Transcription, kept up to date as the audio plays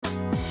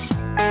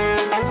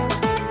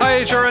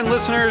HRN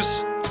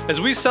listeners.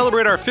 As we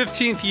celebrate our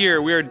 15th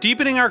year, we are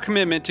deepening our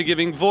commitment to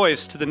giving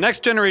voice to the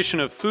next generation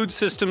of food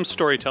systems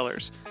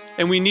storytellers,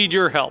 and we need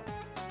your help.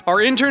 Our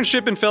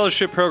internship and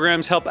fellowship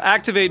programs help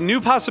activate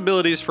new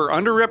possibilities for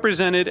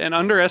underrepresented and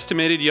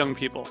underestimated young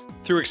people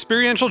through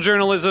experiential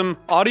journalism,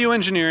 audio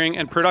engineering,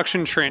 and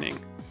production training.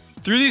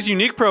 Through these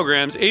unique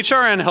programs,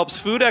 HRN helps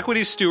food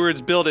equity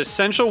stewards build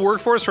essential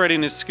workforce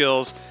readiness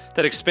skills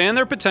that expand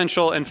their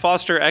potential and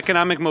foster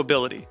economic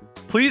mobility.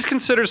 Please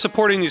consider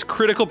supporting these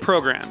critical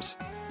programs.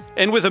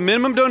 And with a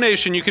minimum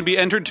donation, you can be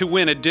entered to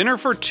win a dinner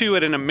for two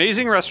at an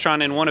amazing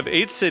restaurant in one of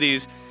 8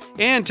 cities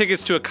and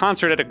tickets to a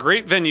concert at a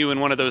great venue in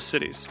one of those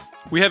cities.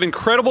 We have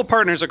incredible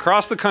partners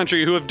across the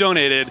country who have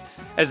donated,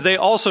 as they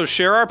also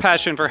share our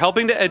passion for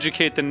helping to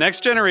educate the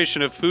next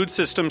generation of food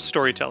systems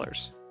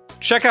storytellers.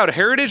 Check out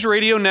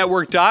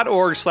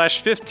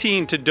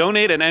heritageradionetwork.org/15 to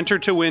donate and enter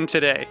to win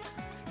today.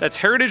 That's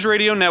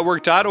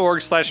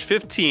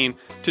heritageradionetwork.org/15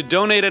 to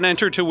donate and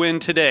enter to win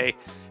today.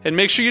 And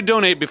make sure you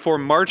donate before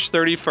March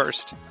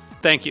 31st.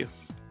 Thank you.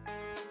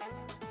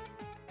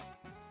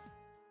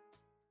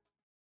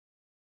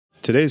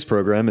 Today's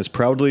program is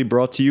proudly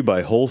brought to you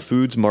by Whole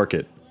Foods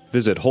Market.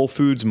 Visit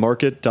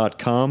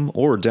WholeFoodsMarket.com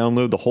or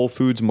download the Whole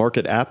Foods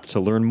Market app to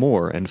learn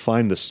more and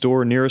find the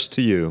store nearest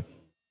to you.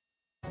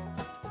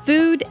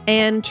 Food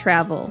and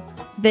travel.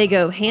 They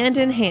go hand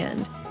in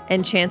hand.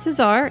 And chances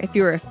are, if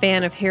you're a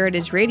fan of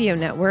Heritage Radio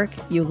Network,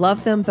 you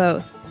love them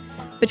both.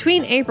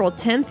 Between April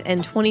 10th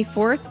and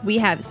 24th, we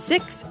have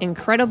 6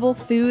 incredible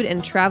food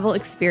and travel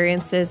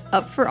experiences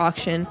up for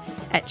auction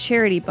at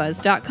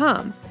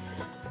CharityBuzz.com.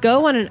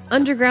 Go on an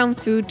underground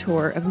food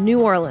tour of New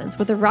Orleans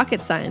with a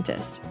rocket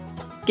scientist.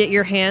 Get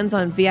your hands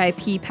on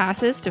VIP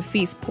passes to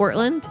Feast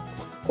Portland,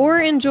 or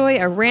enjoy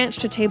a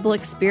ranch-to-table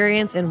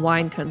experience in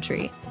wine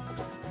country.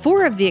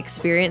 4 of the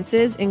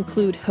experiences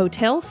include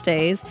hotel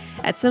stays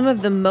at some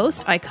of the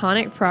most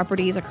iconic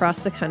properties across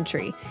the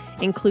country,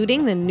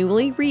 including the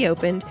newly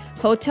reopened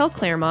Hotel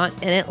Claremont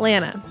in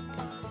Atlanta.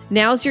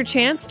 Now's your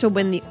chance to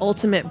win the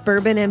ultimate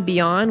Bourbon and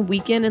Beyond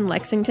weekend in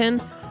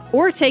Lexington,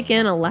 or take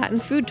in a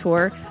Latin food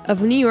tour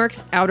of New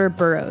York's outer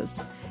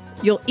boroughs.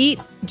 You'll eat,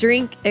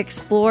 drink,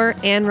 explore,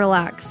 and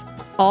relax,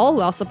 all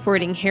while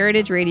supporting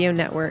Heritage Radio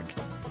Network.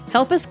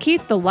 Help us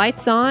keep the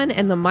lights on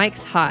and the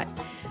mics hot.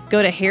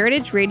 Go to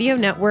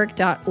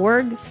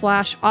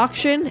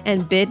heritageradionetwork.org/auction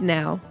and bid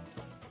now.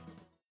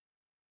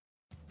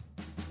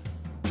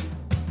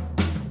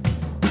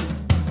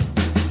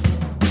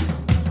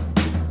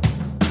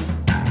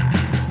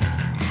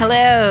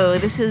 Hello,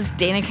 this is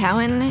Dana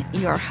Cowan,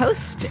 your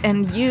host,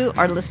 and you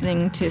are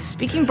listening to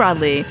Speaking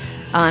Broadly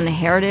on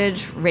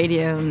Heritage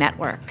Radio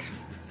Network.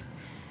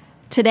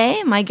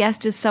 Today, my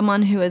guest is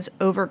someone who has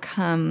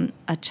overcome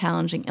a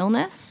challenging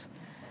illness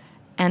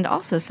and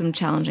also some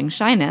challenging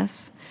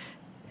shyness.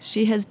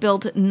 She has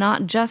built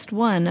not just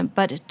one,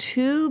 but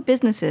 2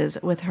 businesses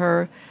with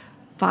her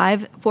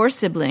 4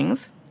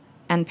 siblings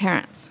and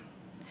parents.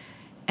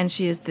 And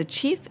she is the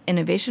Chief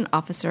Innovation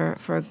Officer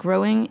for a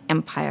growing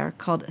empire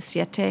called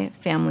Siete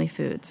Family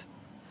Foods.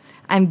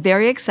 I'm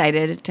very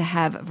excited to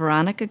have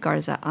Veronica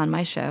Garza on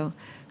my show,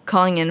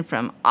 calling in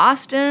from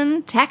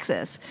Austin,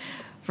 Texas.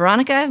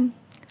 Veronica,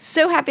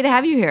 so happy to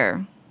have you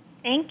here.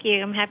 Thank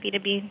you. I'm happy to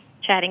be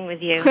chatting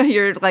with you.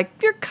 You're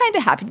kind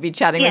of happy to be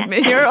chatting with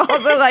me. You're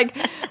also like,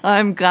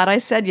 I'm glad I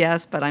said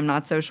yes, but I'm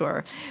not so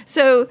sure.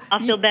 So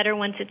I'll feel better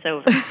once it's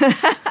over.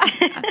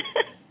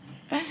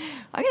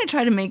 I'm going to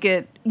try to make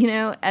it,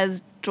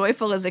 as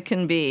joyful as it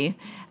can be.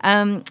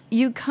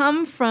 You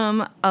come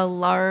from a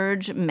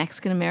large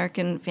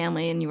Mexican-American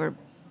family, and you were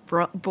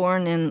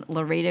born in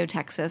Laredo,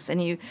 Texas,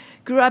 and you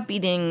grew up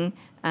eating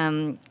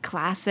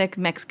classic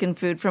Mexican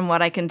food, from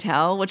what I can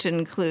tell, which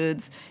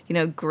includes,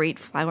 great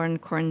flour and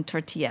corn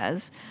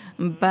tortillas.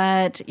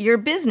 But your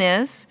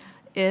business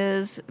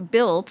is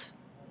built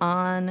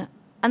on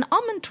an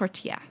almond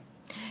tortilla.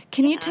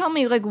 Can you tell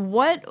me,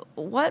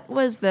 what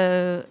was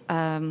the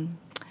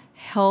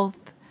health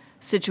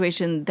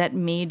situation that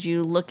made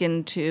you look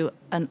into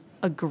a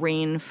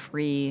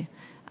grain-free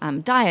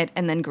diet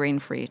and then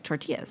grain-free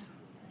tortillas?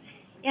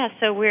 Yeah,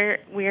 so we're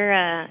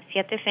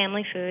Siete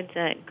Family Foods,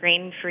 a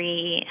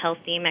grain-free,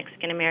 healthy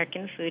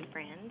Mexican-American food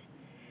brand.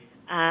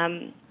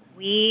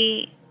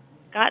 We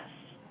got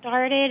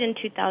started in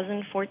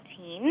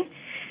 2014,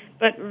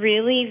 but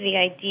really the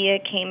idea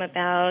came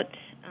about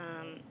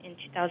in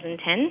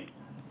 2010.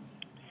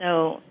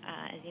 So,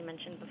 as you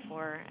mentioned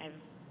before, I've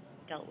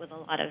dealt with a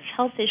lot of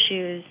health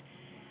issues.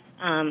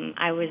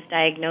 I was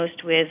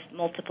diagnosed with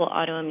multiple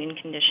autoimmune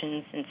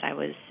conditions since I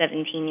was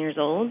 17 years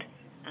old,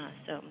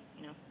 so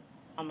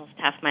almost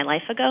half my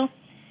life ago.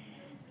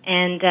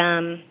 And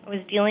I was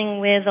dealing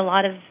with a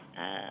lot of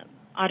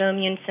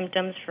autoimmune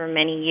symptoms for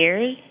many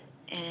years.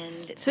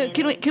 And so,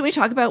 can we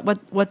talk about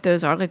what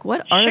those are?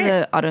 What are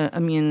the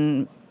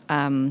autoimmune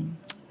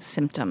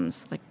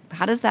symptoms?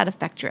 How does that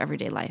affect your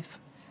everyday life?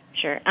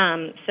 Sure.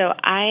 So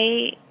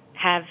I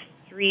have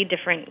 3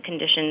 different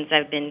conditions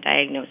I've been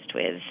diagnosed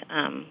with.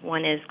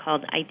 One is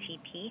called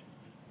ITP,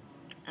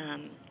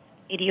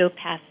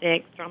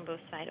 idiopathic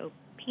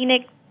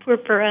thrombocytopenic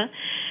purpura,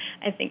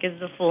 I think is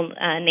the full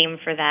name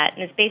for that.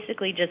 And it's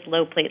basically just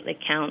low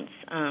platelet counts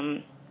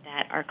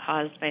that are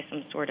caused by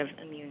some sort of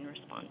immune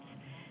response.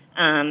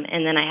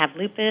 And then I have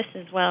lupus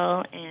as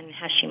well and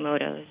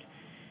Hashimoto's.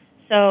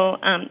 So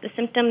the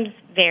symptoms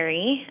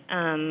vary,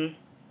 and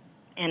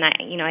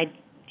I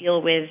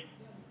deal with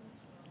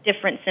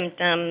different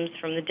symptoms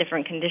from the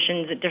different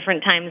conditions at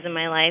different times in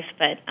my life.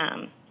 But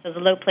so the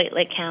low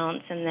platelet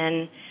counts, and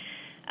then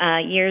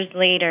years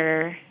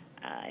later,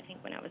 I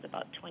think when I was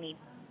about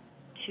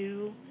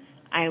 22,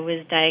 I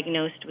was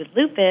diagnosed with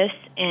lupus,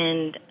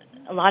 and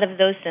a lot of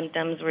those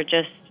symptoms were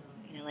just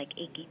like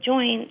achy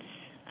joints,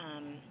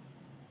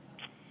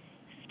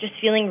 just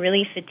feeling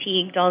really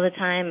fatigued all the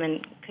time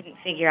and couldn't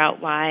figure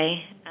out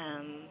why.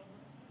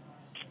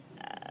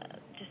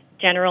 Just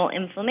general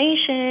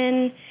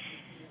inflammation.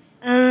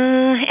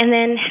 And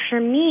then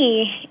for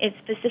me, it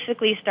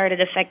specifically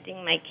started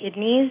affecting my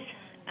kidneys.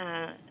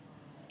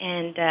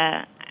 And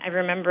I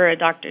remember a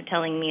doctor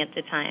telling me at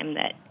the time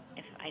that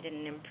if I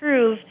didn't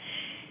improve,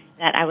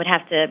 that I would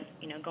have to,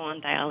 go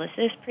on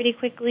dialysis pretty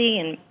quickly.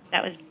 And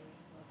that was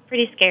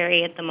pretty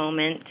scary at the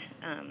moment.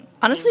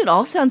 Honestly, it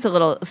all sounds a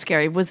little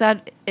scary. Was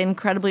that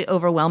incredibly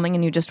overwhelming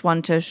and you just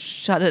wanted to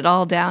shut it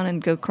all down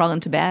and go crawl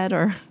into bed,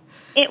 or?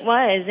 It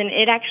was, and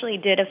it actually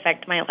did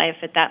affect my life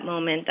at that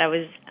moment.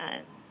 I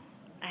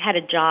had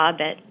a job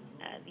at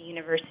the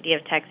University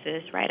of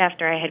Texas right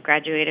after I had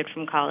graduated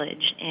from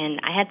college,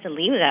 and I had to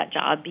leave that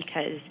job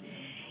because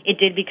it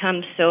did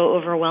become so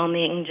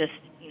overwhelming, just,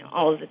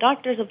 all of the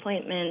doctor's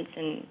appointments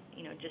and,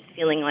 just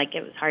feeling like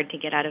it was hard to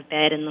get out of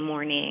bed in the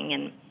morning,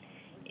 and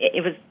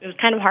it was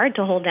kind of hard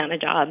to hold down a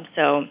job.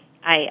 So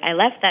I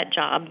left that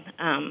job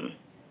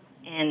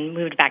and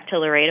moved back to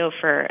Laredo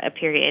for a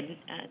period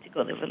to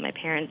go live with my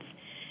parents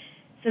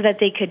so that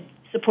they could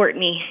support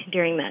me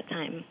during that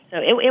time. So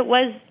it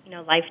was,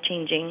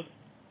 life-changing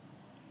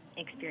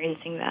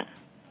experiencing that.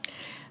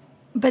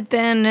 But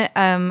then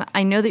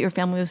I know that your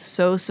family was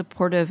so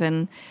supportive,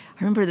 and I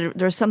remember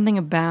there was something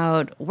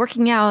about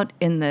working out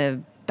in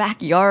the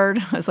backyard.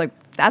 I was like,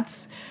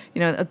 that's,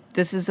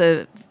 this is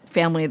a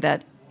family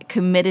that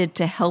committed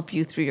to help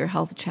you through your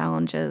health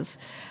challenges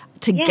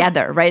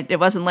together, right? It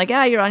wasn't like,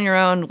 you're on your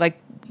own, like,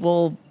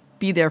 we'll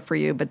be there for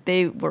you, but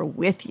they were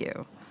with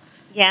you.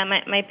 Yeah,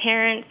 my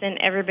parents and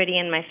everybody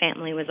in my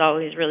family was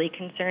always really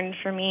concerned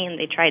for me, and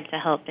they tried to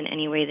help in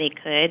any way they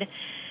could.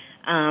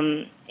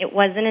 It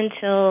wasn't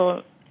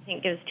until, I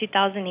think it was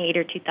 2008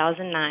 or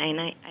 2009,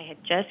 I had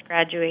just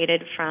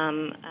graduated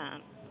from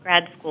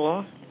grad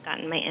school, I'd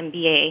gotten my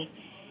MBA,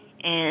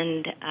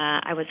 and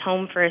I was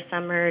home for a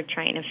summer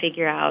trying to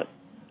figure out,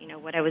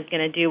 what I was going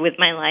to do with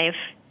my life,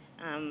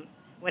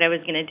 what I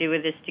was going to do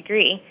with this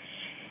degree.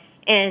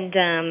 And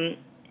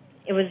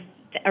it was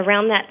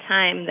around that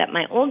time that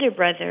my older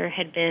brother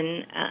had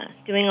been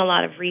doing a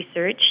lot of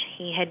research.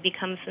 He had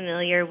become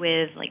familiar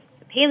with, like,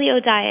 the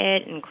paleo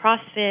diet and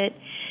CrossFit,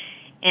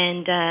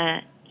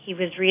 and he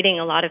was reading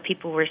a lot of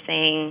people were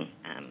saying,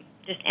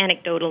 just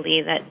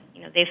anecdotally, that,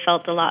 they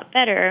felt a lot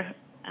better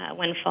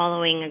when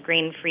following a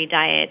grain-free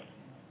diet.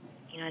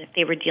 If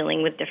they were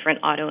dealing with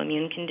different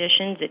autoimmune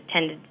conditions, it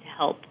tended to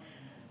help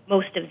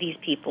most of these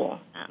people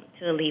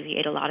to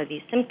alleviate a lot of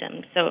these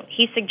symptoms. So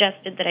he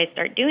suggested that I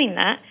start doing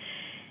that,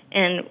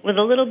 and with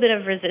a little bit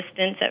of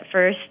resistance at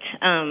first.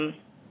 Was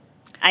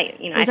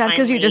that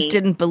because you just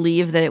didn't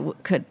believe that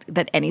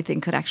that anything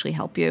could actually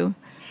help you?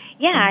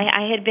 Yeah,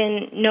 I had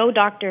been. No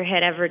doctor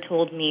had ever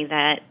told me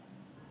that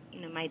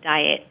my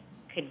diet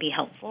could be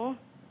helpful.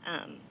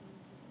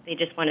 They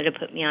just wanted to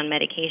put me on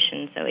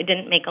medication, so it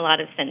didn't make a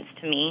lot of sense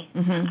to me.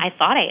 Mm-hmm. I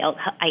thought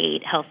I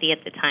ate healthy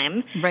at the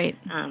time, right?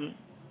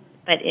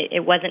 But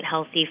it wasn't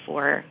healthy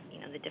for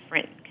the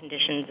different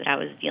conditions that I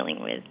was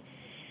dealing with.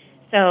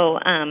 So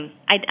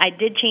I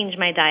did change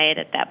my diet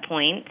at that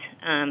point,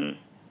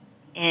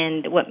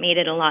 and what made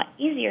it a lot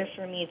easier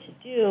for me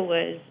to do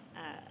was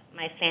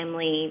my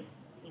family,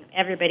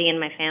 everybody in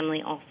my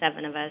family, all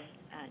 7 of us,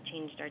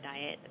 changed our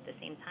diet at the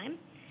same time.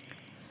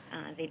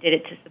 They did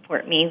it to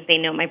support me. They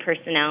know my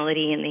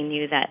personality, and they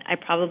knew that I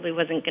probably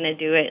wasn't going to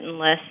do it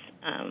unless,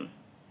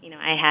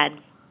 I had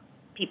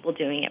people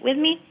doing it with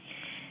me.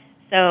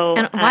 So,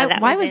 and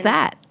why was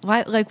that?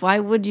 Why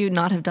would you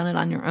not have done it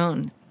on your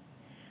own?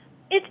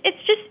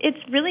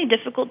 It's really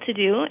difficult to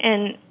do,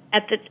 and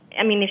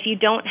if you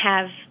don't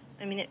have,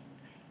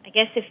 I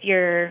guess if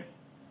you're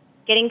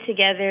getting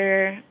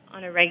together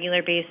on a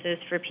regular basis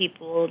for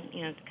people,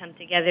 to come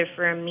together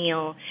for a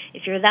meal,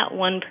 if you're that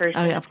one person,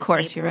 oh yeah, of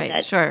course, you're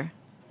right, sure,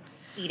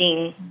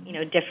 eating,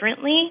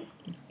 differently,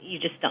 you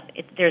just don't.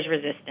 There's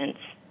resistance.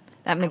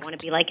 That makes, I want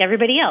to be like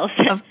everybody else.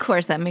 Of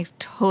course, that makes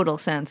total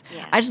sense.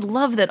 Yeah. I just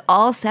love that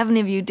all 7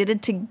 of you did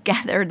it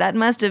together. That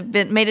must have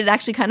made it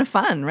actually kind of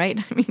fun, right?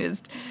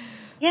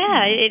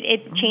 Yeah,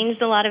 it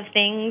changed a lot of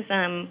things.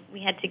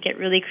 We had to get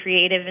really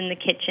creative in the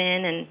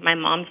kitchen, and my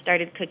mom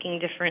started cooking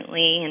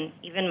differently, and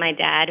even my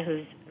dad,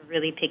 who's a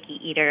really picky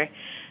eater,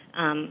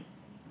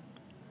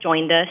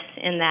 joined us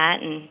in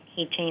that, and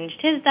he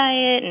changed his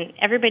diet, and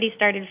everybody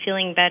started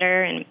feeling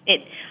better. And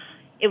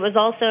it was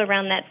also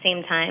around that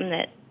same time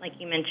that like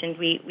you mentioned,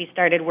 we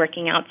started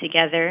working out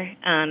together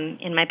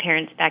in my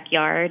parents'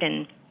 backyard,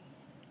 and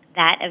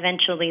that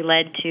eventually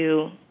led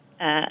to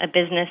a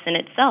business in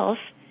itself.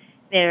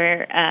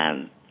 Their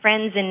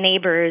friends and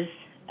neighbors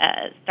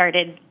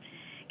started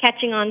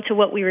catching on to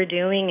what we were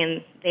doing,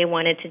 and they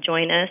wanted to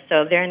join us.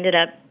 So there ended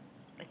up,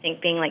 I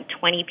think, being like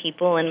 20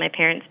 people in my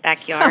parents'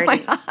 backyard. Oh,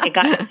 and it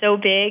got so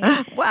big.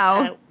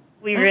 Wow.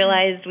 We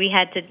realized we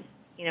had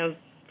to,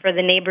 for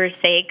the neighbors'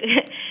 sake,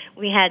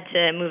 we had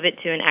to move it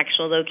to an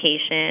actual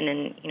location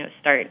and,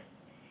 start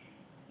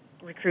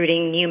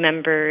recruiting new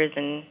members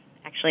and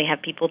actually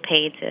have people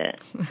pay to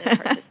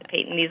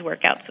participate in these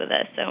workouts with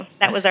us. So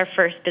that was our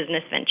first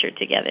business venture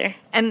together.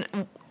 And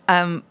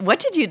what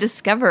did you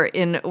discover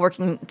in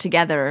working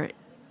together?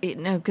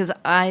 Because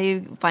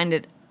I find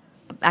it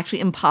actually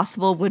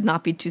impossible, would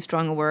not be too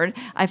strong a word.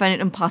 I find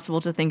it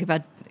impossible to think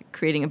about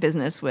creating a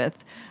business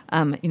with,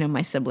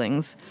 my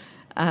siblings.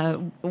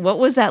 What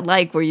was that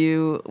like? Were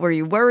you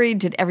worried?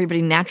 Did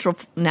everybody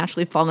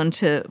naturally fall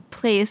into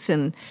place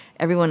and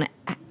everyone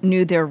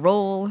knew their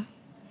role?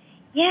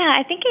 Yeah,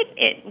 I think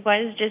it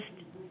was just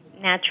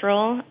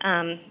natural.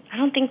 I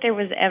don't think there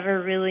was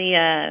ever really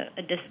a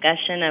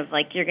discussion of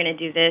like, you're going to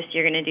do this,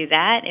 you're going to do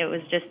that. It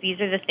was just, these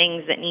are the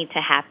things that need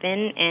to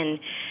happen, and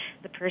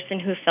the person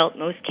who felt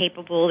most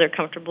capable or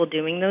comfortable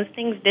doing those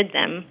things did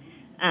them.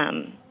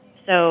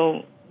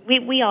 So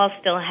we all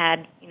still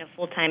had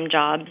full-time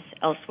jobs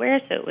elsewhere,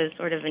 so it was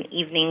sort of an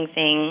evening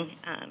thing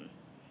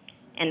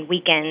and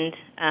weekend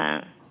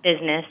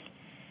business.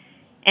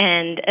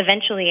 And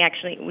eventually,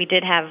 actually, we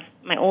did have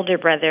my older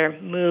brother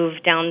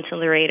move down to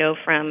Laredo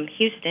from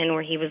Houston,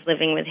 where he was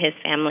living with his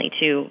family,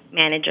 to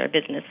manage our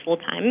business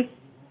full-time.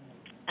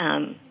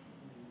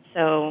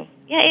 So,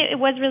 yeah, it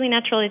was really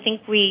natural. I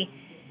think we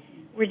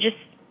were just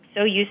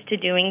so used to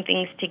doing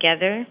things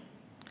together,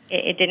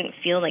 it didn't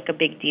feel like a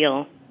big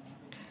deal.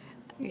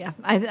 Yeah,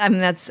 I mean,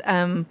 that's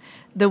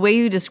the way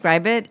you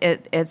describe it.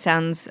 It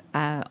sounds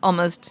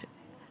almost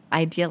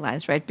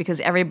idealized, right?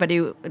 Because everybody,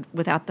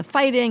 without the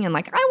fighting and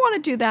like, I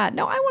want to do that.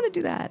 No, I want to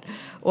do that.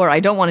 Or I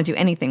don't want to do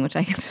anything, which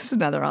I guess is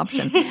another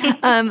option.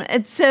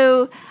 And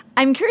so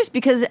I'm curious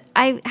because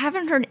I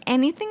haven't heard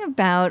anything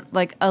about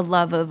like a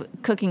love of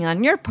cooking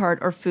on your part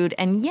or food,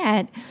 and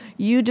yet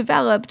you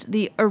developed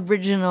the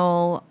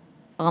original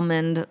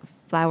almond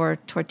flour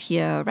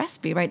tortilla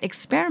recipe, right?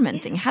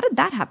 Experimenting. How did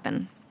that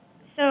happen?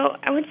 So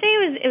I would say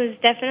it was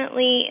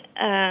definitely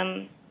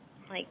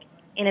like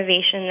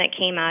innovation that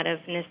came out of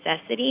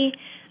necessity.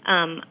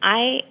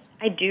 I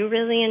do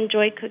really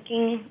enjoy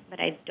cooking, but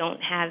I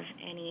don't have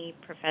any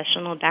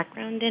professional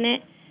background in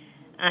it.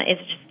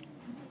 It's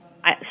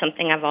just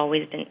something I've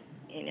always been,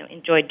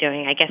 enjoyed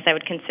doing. I guess I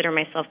would consider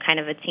myself kind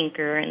of a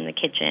tinker in the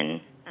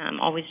kitchen,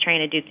 always trying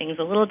to do things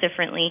a little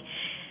differently.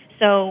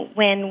 So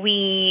when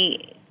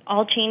we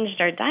all changed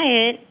our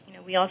diet,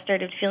 we all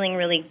started feeling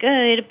really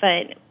good,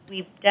 but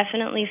we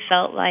definitely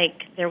felt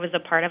like there was a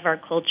part of our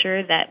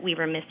culture that we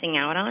were missing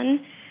out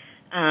on.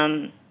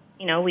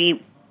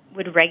 We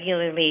would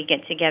regularly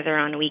get together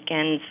on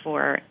weekends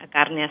for a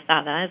carne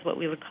asada, is what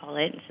we would call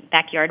it. It's a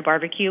backyard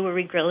barbecue where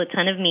we grill a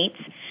ton of meats.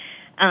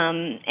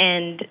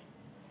 And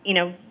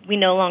we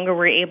no longer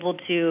were able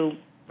to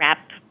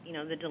wrap,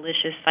 the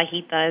delicious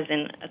fajitas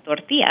in a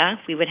tortilla.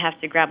 We would have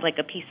to grab like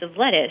a piece of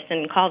lettuce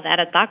and call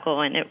that a taco,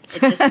 and it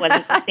just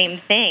wasn't the same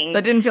thing.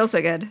 That didn't feel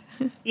so good.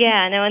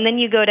 Yeah, no, and then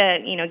you go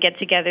to,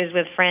 get-togethers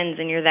with friends,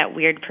 and you're that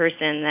weird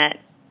person that,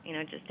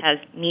 just has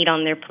meat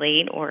on their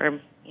plate or,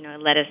 a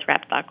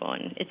lettuce-wrapped taco.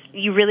 And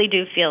you really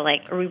do feel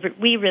like, or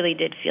we really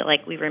did feel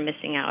like we were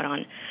missing out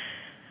on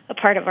a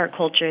part of our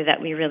culture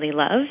that we really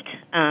loved.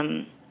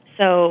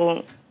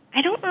 So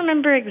I don't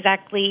remember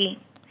exactly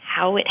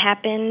how it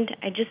happened.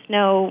 I just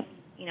know,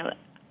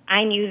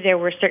 I knew there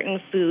were certain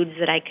foods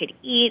that I could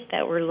eat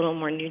that were a little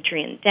more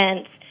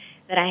nutrient-dense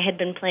that I had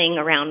been playing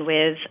around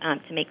with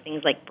to make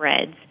things like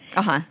breads.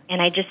 Uh-huh.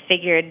 And I just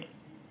figured,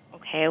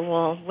 okay,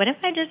 well, what if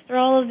I just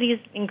throw all of these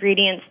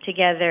ingredients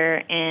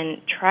together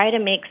and try to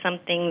make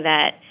something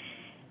that,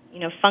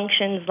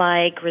 functions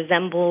like,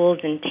 resembles,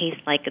 and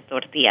tastes like a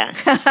tortilla?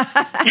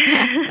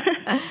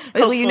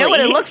 Well, you know what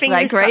it looks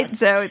Fingers like, right? crossed.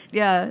 So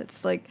yeah,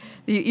 it's like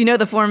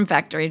the form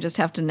factor. You just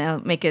have to now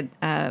make it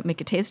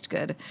taste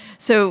good.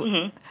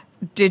 So,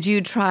 Did you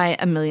try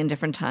a million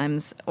different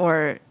times,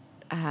 or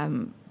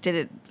did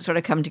it sort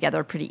of come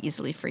together pretty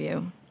easily for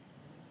you?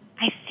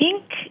 I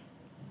think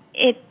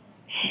it.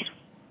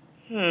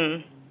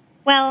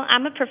 Well,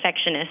 I'm a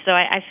perfectionist, so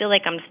I feel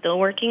like I'm still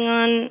working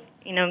on,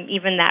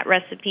 even that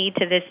recipe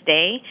to this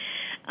day.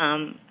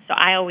 So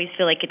I always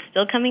feel like it's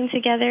still coming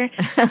together.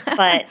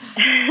 But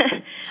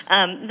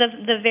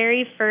the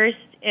very first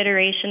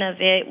iteration of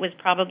it was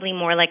probably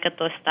more like a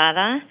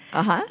tostada.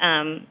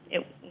 Uh-huh.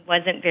 It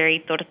wasn't very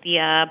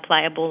tortilla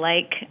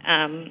pliable-like.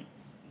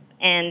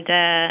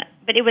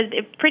 But it was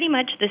pretty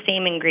much the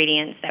same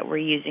ingredients that we're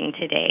using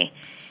today.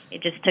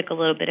 It just took a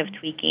little bit of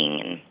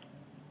tweaking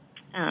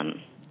and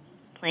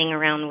playing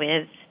around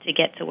with to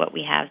get to what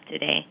we have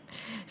today.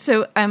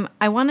 So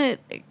I want to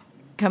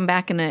come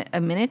back in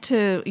a minute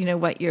to,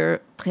 what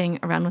you're playing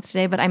around with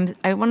today, but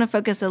I want to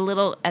focus a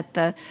little at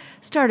the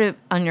start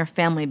on your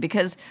family,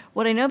 because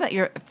what I know about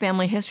your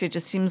family history, it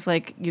just seems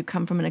like you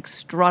come from an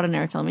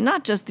extraordinary family,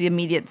 not just the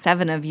immediate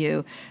 7 of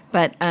you,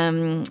 but,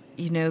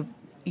 the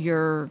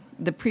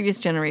previous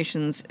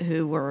generations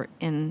who were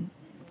in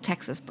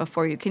Texas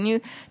before you. Can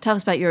you tell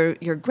us about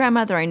your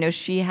grandmother? I know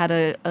she had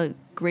a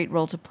great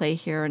role to play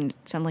here, and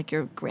it sounded like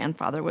your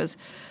grandfather was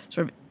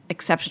sort of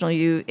exceptional.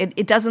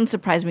 It doesn't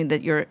surprise me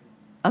that your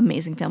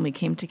amazing family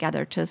came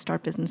together to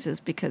start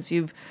businesses, because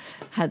you've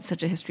had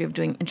such a history of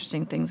doing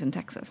interesting things in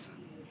Texas.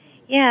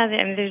 Yeah,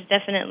 there's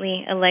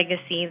definitely a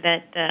legacy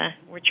that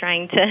we're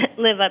trying to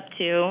live up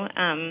to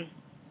and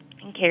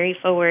carry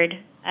forward.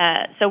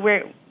 So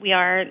we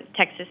are a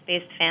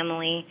Texas-based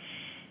family.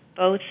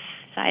 Both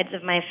sides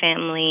of my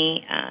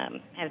family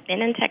have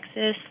been in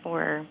Texas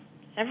for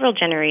several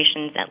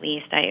generations at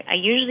least. I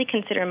usually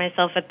consider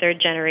myself a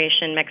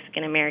third-generation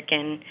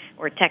Mexican-American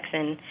or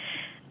Texan.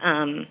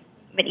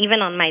 But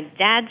even on my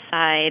dad's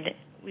side,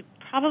 we've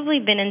probably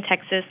been in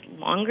Texas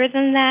longer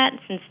than that,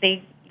 since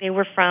they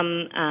were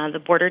from the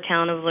border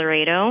town of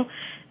Laredo.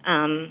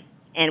 And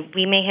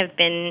we may have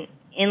been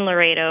in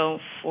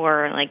Laredo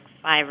for like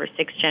 5 or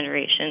 6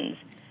 generations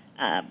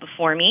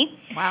before me.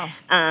 Wow.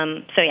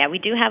 So yeah, we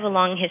do have a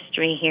long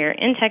history here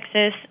in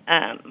Texas.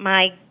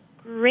 My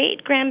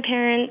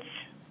great-grandparents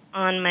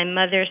on my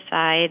mother's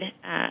side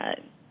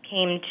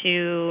came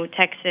to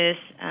Texas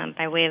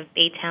by way of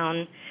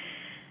Baytown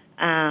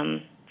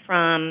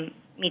from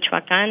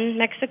Michoacan,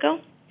 Mexico.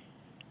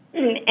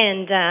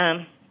 And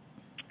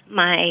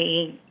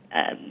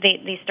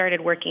they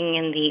started working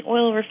in the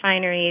oil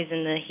refineries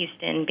in the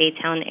Houston,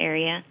 Baytown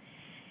area.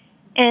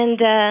 And,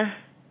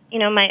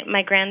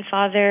 my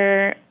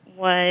grandfather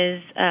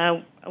was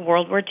a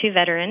World War II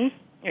veteran,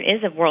 or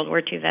is a World War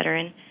II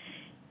veteran.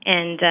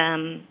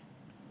 And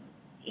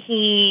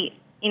he,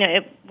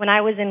 when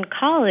I was in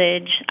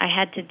college, I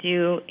had to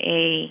do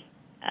a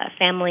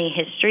family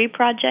history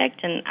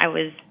project, and I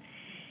was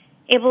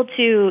able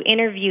to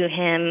interview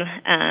him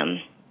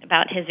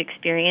about his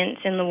experience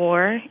in the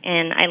war,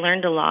 and I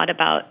learned a lot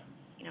about,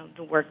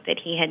 the work that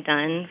he had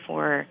done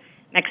for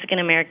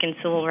Mexican-American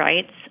civil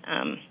rights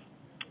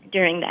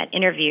during that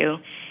interview.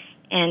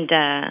 And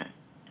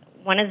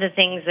one of the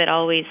things that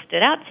always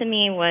stood out to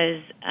me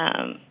was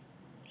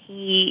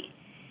he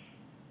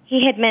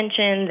had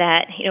mentioned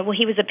that,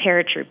 he was a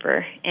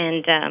paratrooper,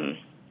 and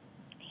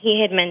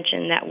he had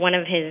mentioned that one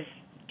of his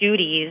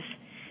duties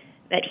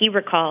that he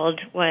recalled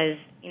was,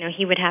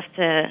 he would have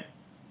to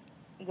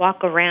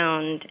walk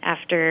around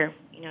after,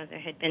 there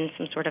had been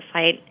some sort of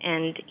fight,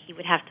 and he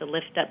would have to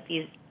lift up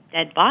these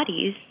dead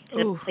bodies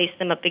to place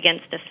them up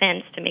against a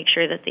fence to make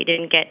sure that they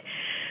didn't get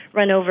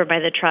run over by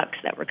the trucks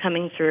that were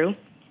coming through,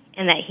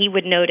 and that he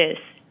would notice,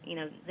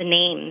 the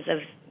names of,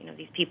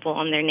 these people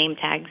on their name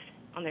tags,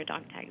 on their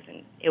dog tags,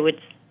 and it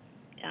would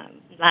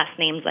last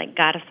names like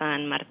Garza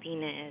and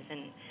Martinez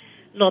and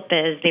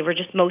Lopez. They were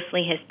just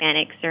mostly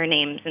Hispanic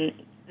surnames, and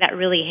that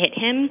really hit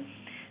him.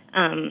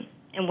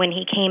 And when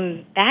he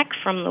came back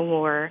from the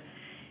war,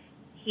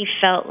 he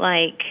felt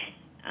like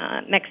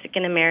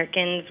Mexican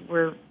Americans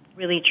were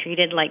really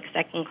treated like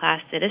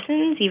second-class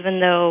citizens, even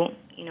though,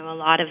 a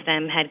lot of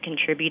them had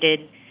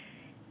contributed,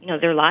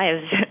 their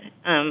lives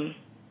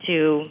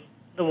to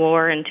the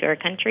war and to our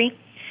country.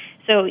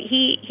 So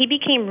he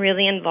became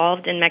really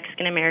involved in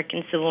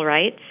Mexican-American civil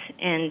rights,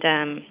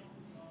 and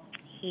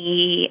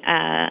he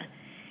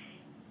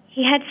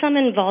had some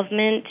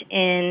involvement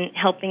in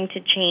helping to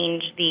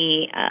change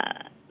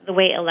the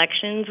way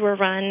elections were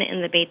run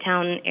in the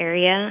Baytown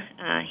area.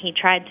 He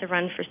tried to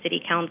run for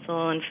city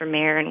council and for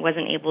mayor and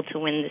wasn't able to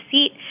win the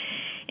seat,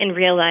 and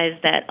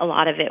realized that a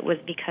lot of it was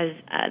because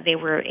they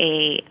were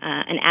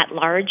an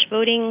at-large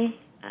voting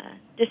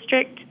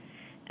district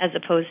as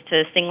opposed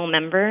to a single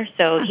member.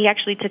 So he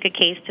actually took a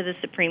case to the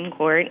Supreme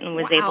Court and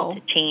was able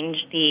to change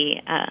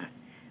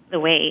the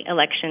way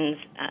elections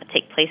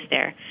take place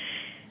there.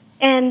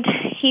 And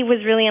he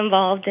was really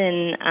involved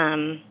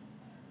in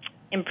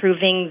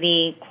improving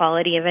the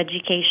quality of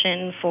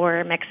education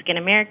for Mexican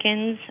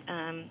Americans.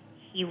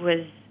 He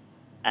was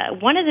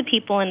one of the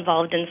people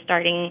involved in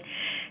starting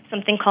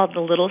something called the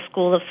Little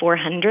School of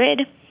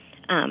 400,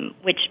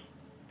 which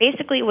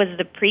basically was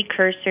the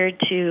precursor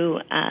to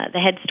the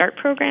Head Start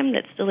program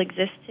that still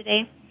exists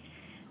today.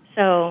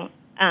 So,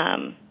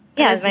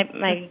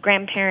 my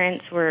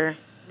grandparents were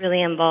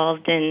really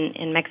involved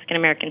in Mexican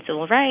American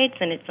civil rights,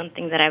 and it's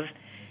something that I've,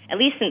 at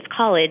least since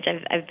college,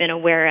 I've been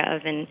aware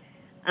of, and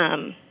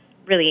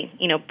really,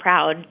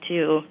 proud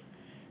to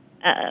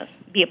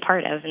be a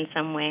part of in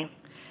some way.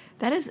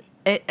 That is,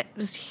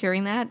 just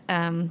hearing that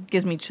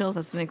gives me chills.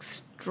 That's an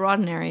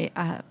extraordinary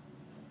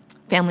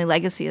family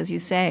legacy, as you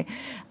say.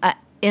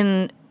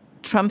 In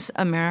Trump's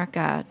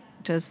America,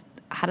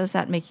 how does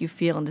that make you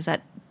feel, and does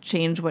that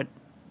change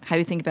how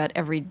you think about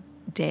every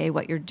day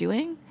what you're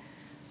doing?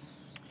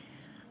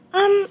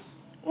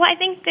 Well, I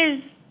think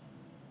there's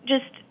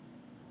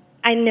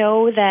I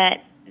know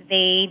that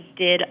they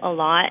did a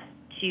lot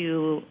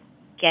to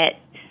get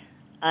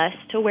us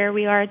to where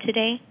we are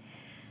today.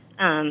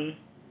 And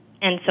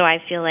so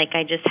I feel like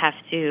I just have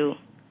to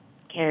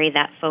carry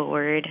that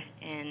forward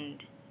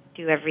and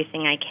do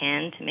everything I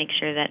can to make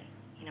sure that,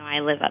 I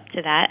live up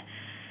to that.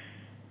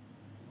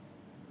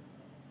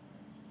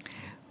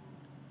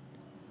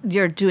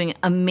 You're doing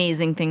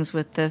amazing things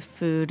with the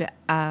food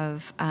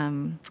of,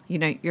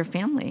 your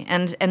family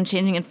and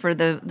changing it for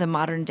the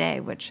modern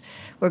day, which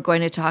we're going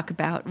to talk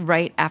about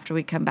right after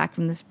we come back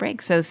from this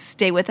break. So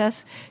stay with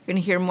us. You're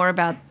going to hear more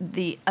about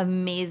the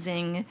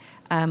amazing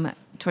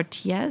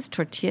tortilla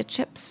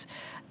chips,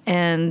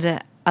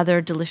 and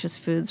other delicious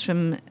foods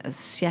from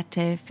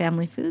Siete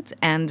Family Foods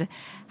and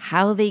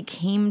how they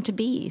came to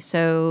be.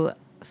 So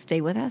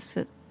stay with us.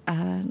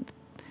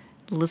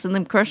 Listen to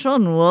the commercial,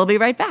 and we'll be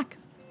right back.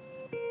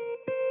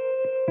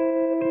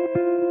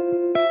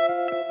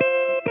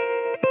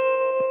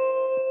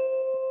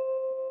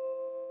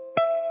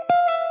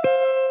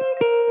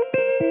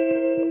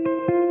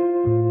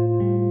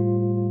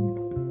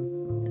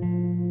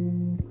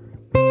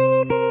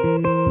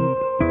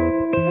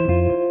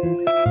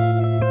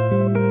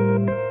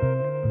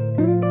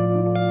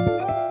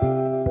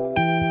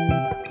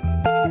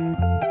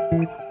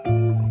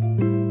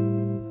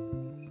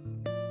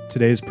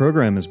 Today's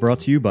program is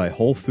brought to you by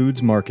Whole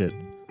Foods Market.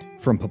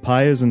 From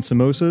papayas and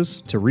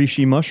samosas to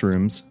reishi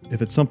mushrooms,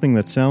 if it's something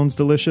that sounds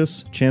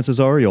delicious, chances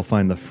are you'll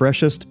find the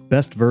freshest,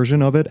 best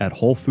version of it at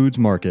Whole Foods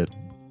Market.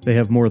 They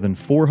have more than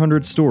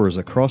 400 stores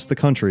across the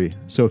country,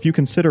 so if you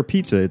consider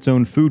pizza its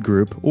own food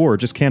group or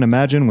just can't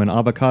imagine when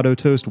avocado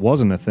toast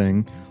wasn't a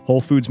thing,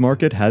 Whole Foods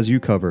Market has you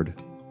covered.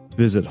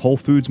 Visit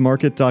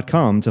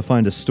WholeFoodsMarket.com to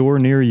find a store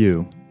near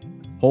you.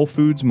 Whole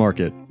Foods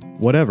Market.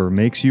 Whatever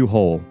makes you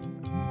whole.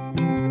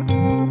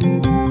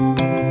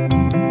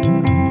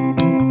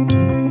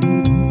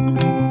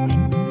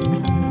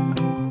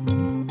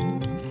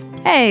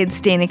 Hey,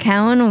 it's Dana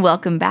Cowan.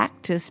 Welcome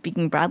back to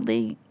Speaking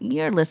Broadly.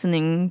 You're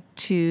listening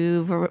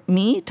to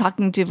me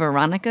talking to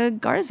Veronica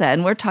Garza,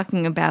 and we're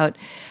talking about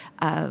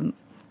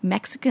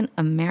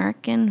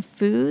Mexican-American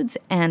foods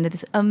and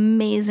this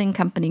amazing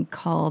company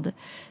called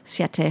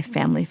Siete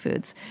Family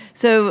Foods.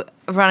 So,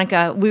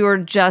 Veronica, we were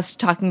just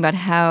talking about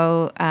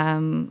how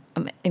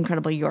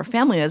incredible your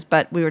family is,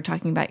 but we were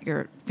talking about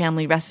your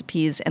family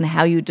recipes and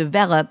how you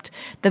developed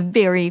the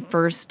very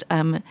first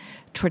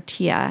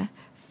tortilla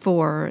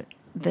for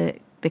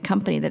the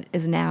company that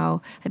is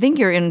now, I think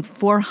you're in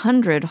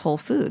 400 Whole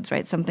Foods,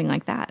 right? Something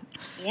like that.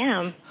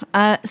 Yeah.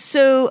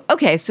 So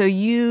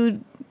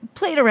you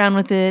played around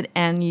with it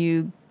and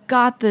you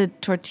got the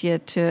tortilla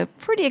to a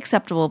pretty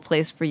acceptable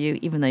place for you,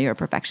 even though you're a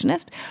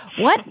perfectionist.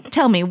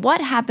 Tell me,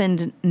 what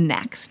happened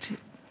next?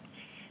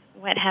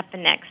 What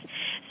happened next?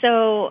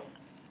 So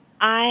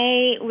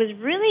I was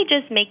really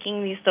just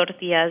making these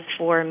tortillas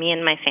for me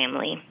and my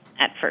family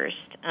at first,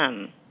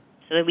 so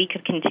that we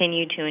could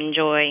continue to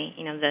enjoy,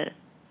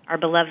 our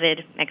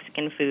beloved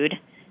Mexican food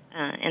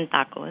and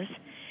tacos.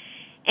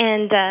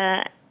 And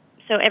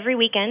so every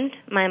weekend,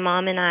 my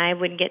mom and I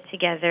would get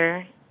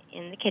together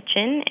in the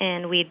kitchen,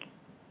 and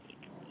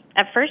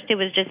at first it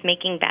was just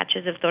making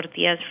batches of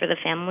tortillas for the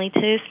family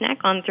to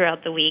snack on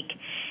throughout the week.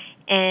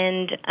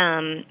 And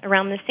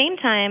around the same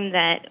time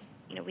that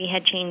we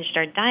had changed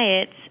our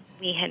diets,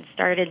 we had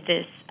started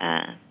this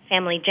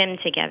family gym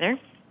together,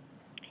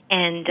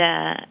 and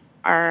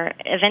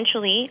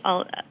eventually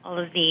all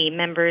of the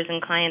members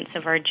and clients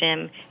of our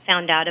gym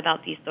found out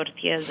about these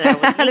tortillas that I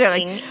was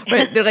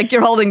making. they're like,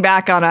 you're holding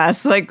back on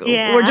us. Like,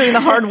 yeah. We're doing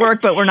the hard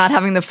work, but we're not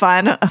having the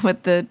fun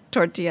with the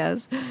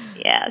tortillas.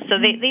 Yeah, so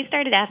they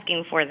started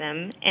asking for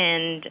them.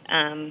 And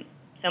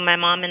so my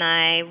mom and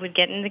I would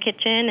get in the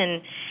kitchen,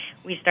 and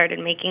we started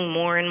making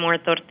more and more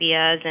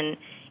tortillas. And,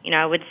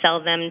 I would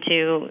sell them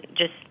to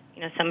just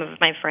some of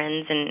my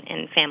friends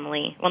and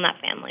family. Well, not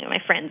family, my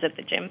friends at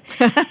the gym,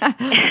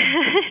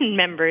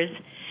 members.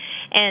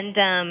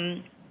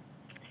 And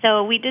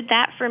so we did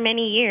that for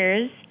many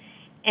years.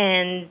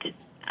 And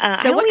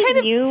so what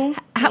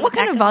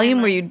kind of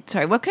volume were you?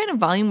 Sorry, what kind of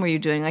volume were you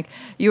doing? Like,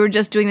 you were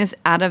just doing this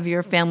out of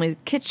your family's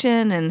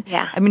kitchen, and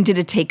yeah. I mean, did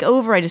it take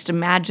over? I just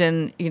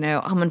imagine,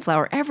 almond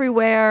flour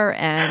everywhere,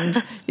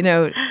 and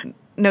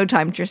no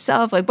time to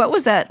yourself. Like, what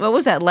was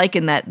that like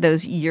in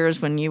those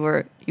years when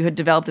you had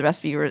developed the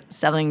recipe, you were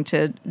selling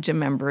to gym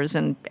members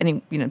and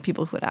any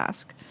people who would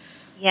ask?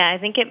 Yeah, I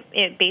think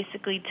it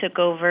basically took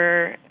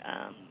over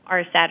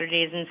our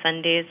Saturdays and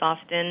Sundays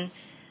often.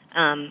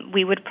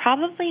 We would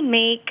probably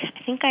make,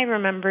 I think I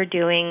remember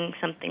doing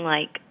something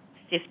like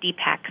 50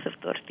 packs of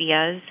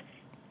tortillas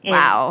in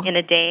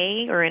a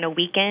day or in a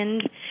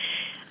weekend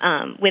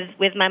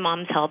with my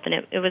mom's help, and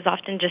it was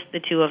often just the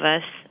two of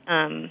us.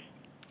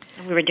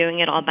 We were doing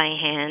it all by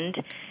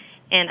hand.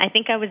 And I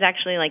think I was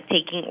actually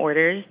taking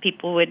orders.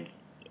 People would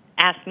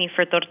ask me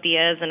for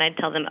tortillas, and I'd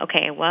tell them,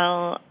 okay,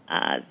 well,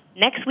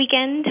 next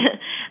weekend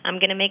I'm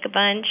going to make a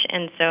bunch,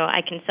 and so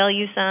I can sell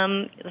you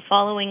some the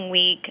following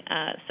week.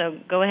 So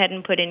go ahead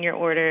and put in your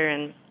order,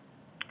 and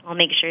I'll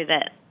make sure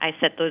that I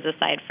set those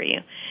aside for you.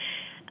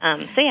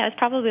 So yeah, it's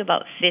probably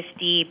about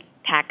 50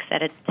 packs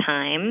at a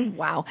time.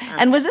 Wow.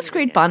 And was this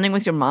great bonding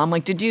with your mom?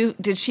 Like,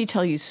 did she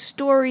tell you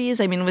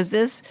stories? I mean, was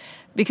this,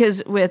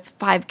 because with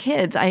 5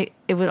 kids,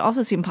 it would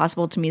also seem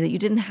possible to me that you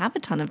didn't have a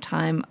ton of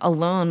time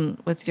alone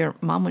with your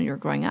mom when you were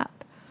growing up.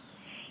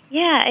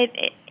 Yeah,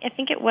 I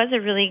think it was a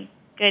really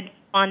good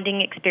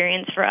bonding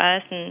experience for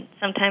us, and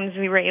sometimes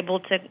we were able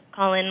to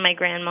call in my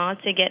grandma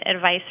to get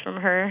advice from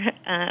her.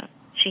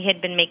 She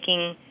had been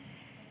making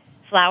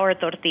flour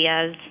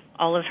tortillas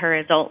all of her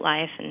adult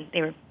life, and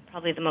they were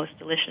probably the most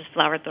delicious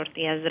flour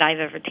tortillas that I've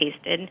ever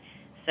tasted.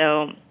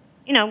 So,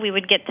 we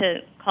would get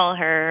to call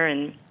her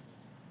and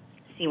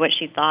see what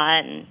she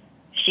thought, and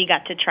she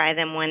got to try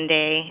them one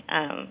day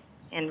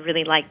and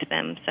really liked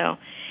them. So,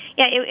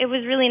 yeah, it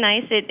was really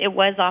nice. It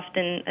was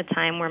often a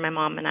time where my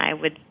mom and I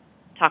would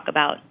talk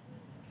about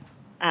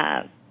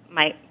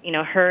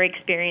her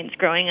experience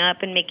growing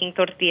up and making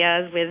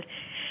tortillas with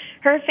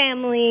her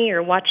family,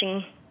 or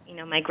watching,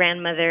 my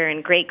grandmother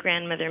and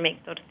great-grandmother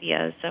make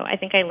tortillas. So I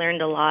think I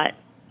learned a lot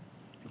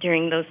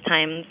during those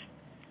times.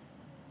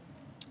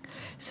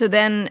 So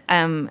then,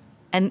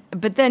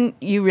 but then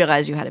you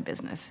realized you had a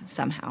business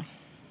somehow.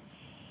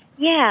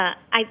 Yeah,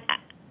 I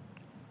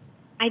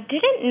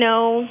didn't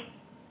know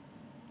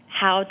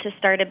how to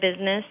start a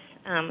business.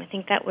 I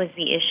think that was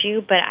the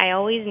issue, but I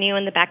always knew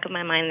in the back of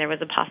my mind there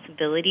was a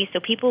possibility. So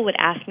people would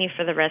ask me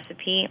for the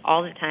recipe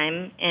all the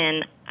time,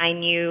 and I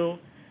knew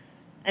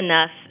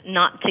enough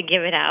not to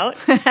give it out.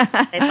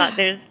 I thought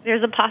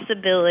there's a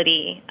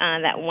possibility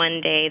that one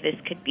day this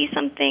could be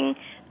something.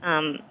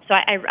 So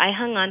I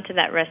hung on to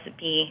that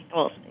recipe.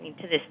 Well,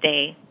 to this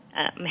day,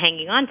 I'm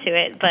hanging on to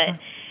it, but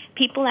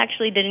people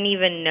actually didn't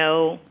even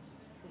know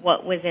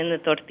what was in the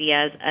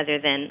tortillas other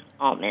than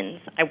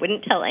almonds. I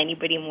wouldn't tell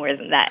anybody more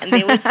than that, and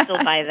they would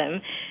still buy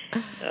them.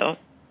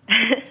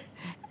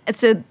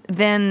 So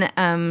then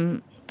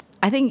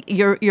I think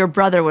your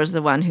brother was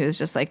the one who was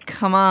just like,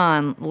 come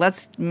on,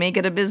 let's make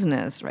it a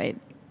business, right?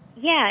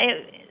 Yeah,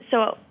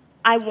 so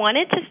I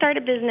wanted to start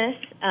a business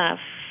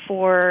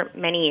for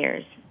many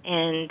years,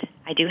 and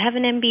I do have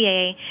an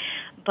MBA,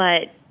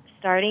 but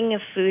starting a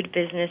food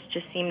business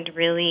just seemed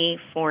really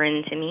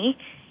foreign to me,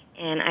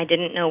 and I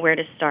didn't know where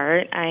to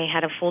start. I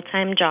had a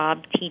full-time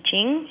job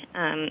teaching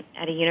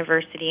at a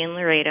university in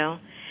Laredo,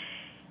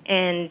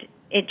 and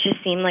it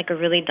just seemed like a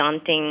really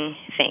daunting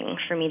thing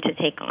for me to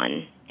take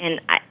on.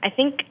 And I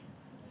think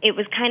it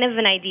was kind of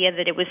an idea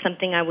that it was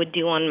something I would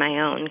do on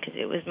my own because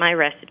it was my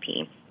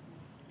recipe.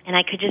 And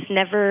I could just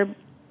never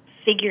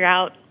figure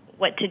out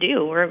what to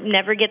do or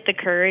never get the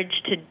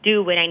courage to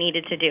do what I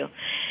needed to do.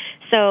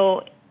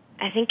 So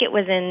I think it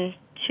was in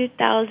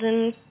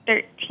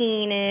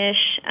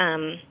 2013-ish,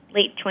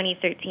 late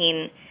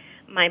 2013,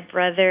 my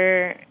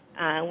brother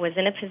was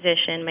in a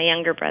position, my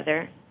younger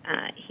brother,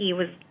 he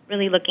was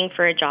really looking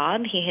for a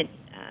job. He had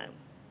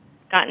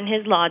gotten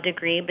his law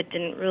degree but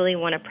didn't really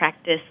want to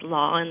practice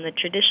law in the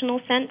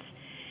traditional sense.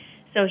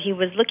 So he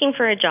was looking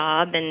for a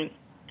job, and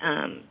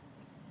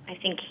I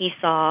think he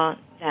saw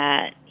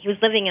that he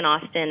was living in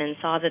Austin and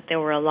saw that there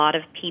were a lot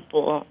of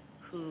people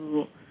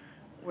who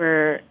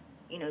were,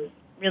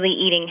 really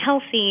eating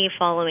healthy,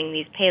 following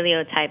these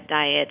paleo-type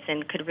diets,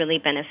 and could really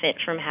benefit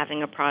from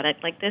having a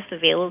product like this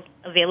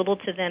available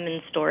to them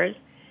in stores.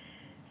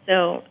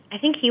 So I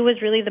think he was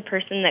really the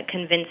person that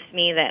convinced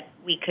me that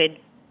we could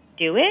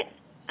do it.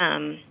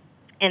 And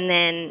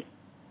then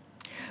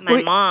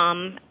my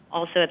mom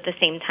also at the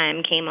same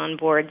time came on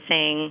board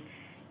saying,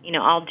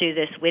 I'll do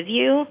this with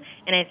you.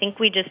 And I think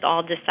we just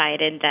all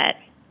decided that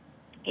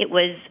it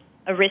was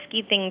a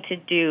risky thing to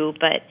do,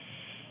 but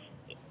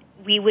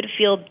we would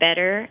feel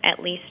better at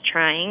least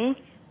trying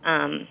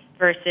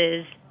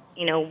versus,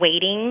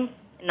 waiting,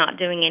 not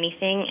doing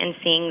anything, and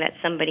seeing that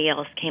somebody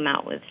else came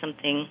out with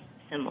something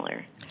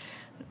similar.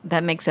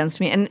 That makes sense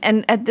to me.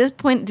 And at this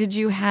point, did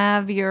you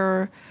have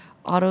your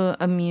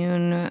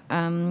autoimmune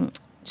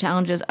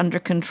challenges under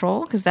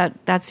control? Because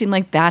that seemed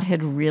like that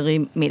had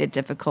really made it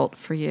difficult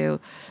for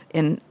you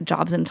in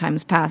jobs in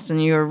times past,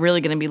 and you were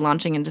really going to be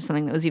launching into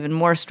something that was even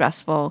more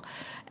stressful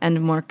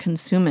and more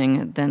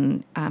consuming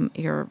than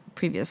your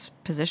previous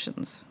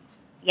positions.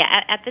 Yeah,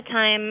 at the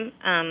time,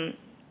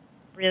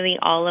 really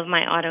all of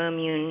my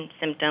autoimmune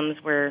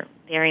symptoms were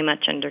very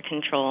much under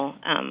control,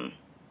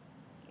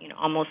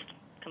 almost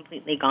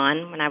completely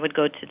gone. When I would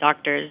go to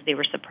doctors, they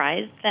were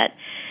surprised that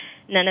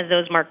none of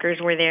those markers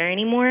were there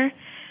anymore.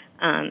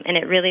 And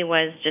it really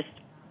was just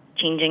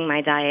changing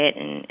my diet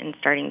and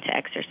starting to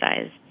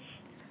exercise.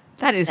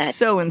 That is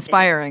so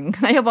inspiring.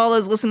 I hope all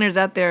those listeners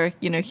out there,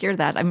 hear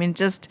that. I mean,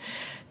 just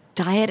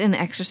diet and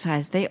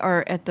exercise, they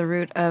are at the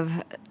root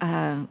of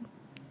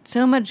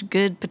so much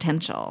good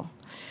potential.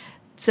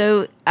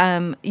 So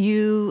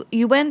you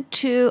went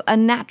to a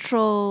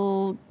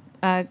natural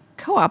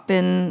co-op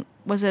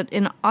was it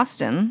in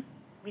Austin?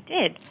 We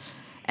did.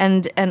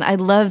 And I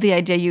love the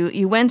idea.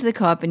 You went to the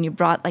co-op and you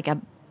brought like a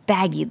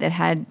baggie that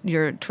had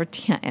your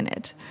tortilla in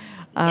it.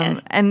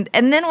 Yes. And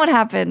then what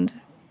happened?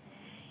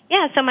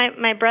 Yeah, so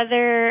my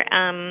brother,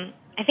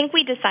 I think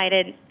we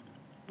decided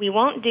we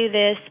won't do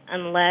this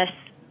unless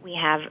we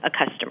have a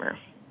customer.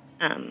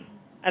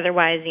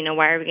 Otherwise,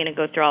 why are we going to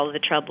go through all of the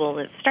trouble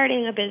of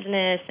starting a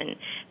business and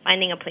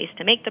finding a place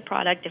to make the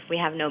product if we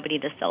have nobody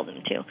to sell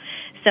them to?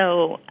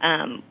 So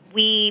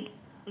we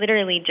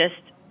literally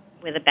just,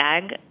 with a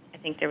bag, I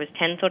think there was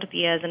 10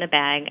 tortillas in a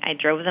bag. I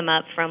drove them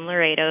up from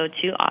Laredo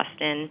to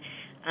Austin.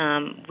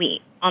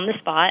 We, on the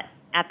spot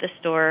at the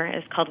store,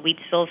 it's called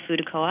Wheatsville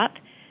Food Co-op,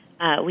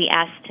 we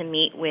asked to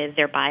meet with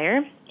their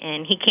buyer,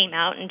 and he came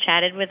out and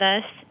chatted with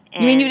us.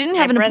 You mean you didn't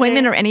have an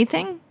appointment or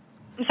anything?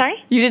 I'm sorry?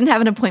 You didn't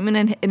have an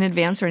appointment in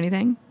advance or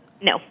anything?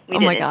 No, we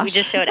didn't. My gosh. We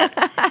just showed up.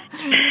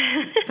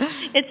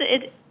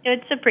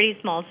 It's a pretty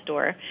small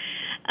store,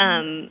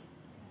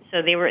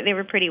 so they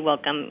were pretty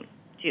welcome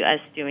to us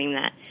doing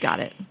that. Got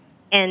it.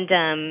 And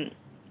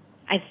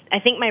I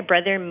think my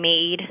brother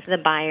made the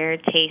buyer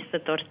taste the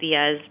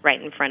tortillas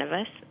right in front of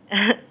us.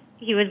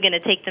 He was going to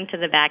take them to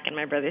the back, and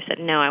my brother said,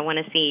 "No, I want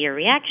to see your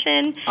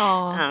reaction,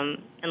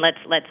 and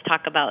let's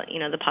talk about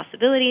the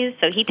possibilities."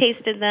 So he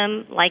tasted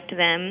them, liked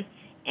them,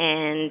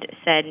 and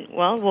said,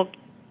 "Well,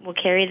 we'll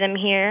carry them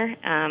here.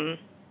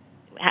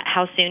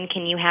 How soon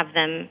can you have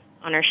them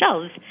on our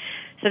shelves?"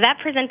 So that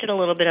presented a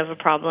little bit of a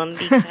problem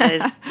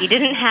because we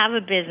didn't have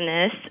a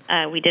business.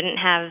 We didn't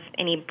have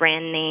any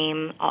brand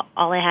name.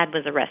 All I had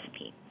was a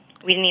recipe.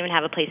 We didn't even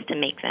have a place to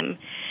make them.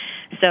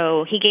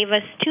 So he gave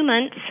us 2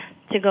 months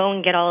to go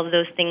and get all of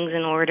those things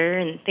in order,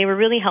 and they were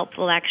really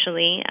helpful,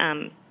 actually.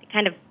 They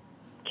kind of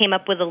came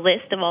up with a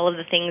list of all of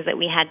the things that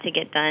we had to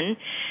get done,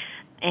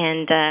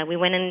 and we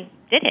went and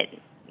did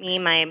it. Me,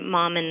 my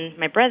mom, and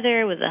my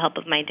brother, with the help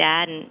of my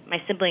dad, and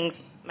my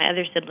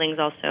other siblings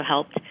also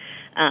helped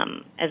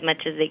as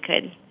much as they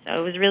could. So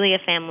it was really a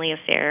family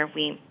affair.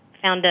 We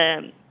found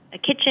a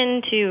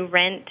kitchen to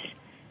rent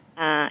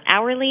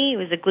hourly. It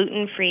was a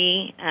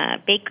gluten-free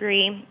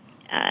bakery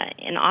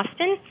in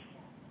Austin,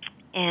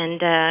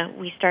 and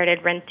we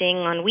started renting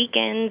on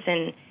weekends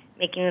and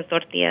making the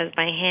tortillas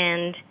by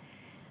hand.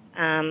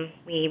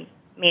 We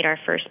made our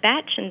first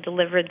batch and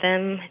delivered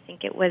them. I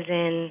think it was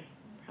in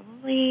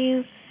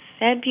probably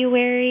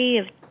February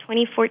of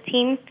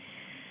 2014.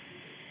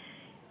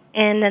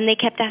 And then they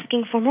kept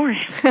asking for more.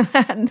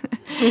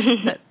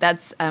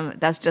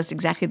 That's just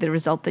exactly the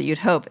result that you'd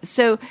hope.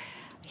 So,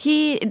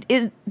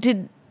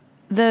 did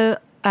the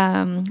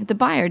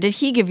buyer, did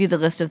he give you the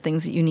list of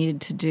things that you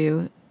needed to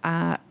do,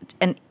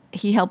 and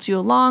he helped you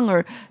along,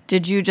 or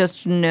did you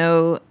just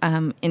know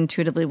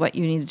intuitively what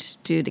you needed to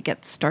do to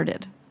get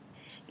started?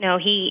 No,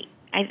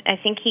 I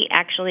think he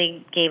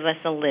actually gave us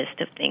a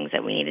list of things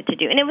that we needed to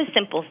do, and it was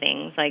simple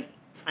things like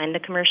find a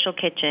commercial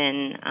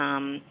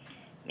kitchen.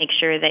 Make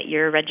sure that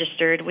you're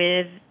registered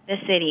with the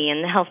city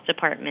and the health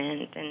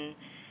department, and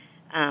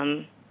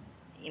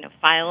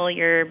file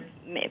your,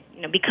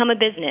 become a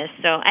business.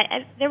 So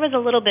there was a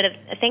little bit of.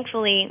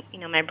 Thankfully,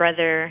 my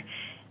brother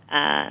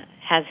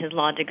has his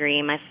law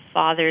degree. My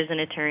father's an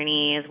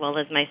attorney, as well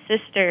as my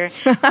sister.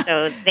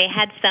 So they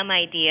had some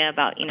idea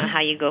about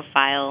how you go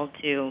file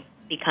to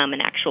become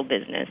an actual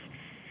business.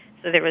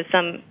 So there was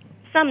some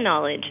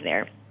knowledge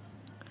there.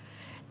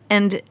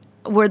 And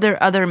were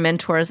there other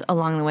mentors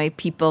along the way,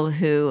 people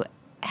who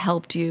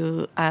helped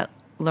you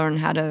learn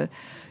how to,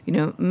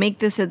 make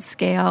this at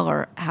scale,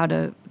 or how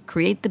to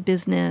create the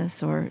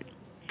business or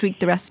tweak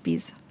the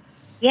recipes?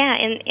 Yeah,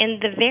 in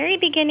the very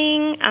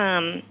beginning,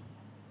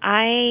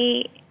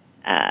 I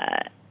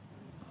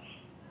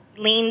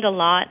leaned a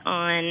lot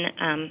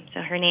on,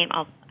 so her name,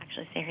 I'll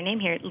actually say her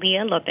name here,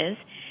 Leah Lopez.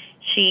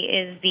 She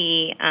is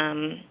the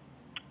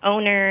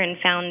owner and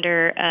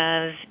founder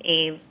of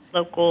a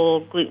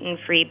local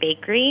gluten-free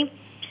bakery.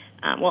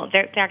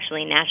 They're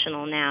actually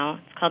national now.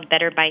 It's called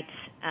Better Bites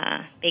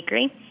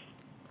Bakery.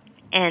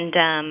 And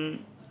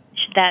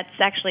that's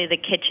actually the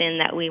kitchen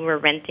that we were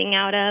renting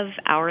out of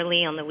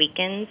hourly on the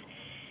weekends.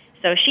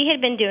 So she had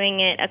been doing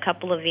it a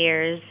couple of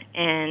years,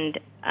 and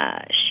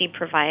she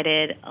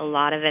provided a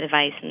lot of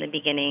advice in the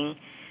beginning.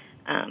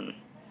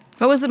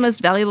 What was the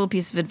most valuable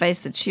piece of advice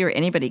that she or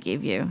anybody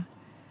gave you?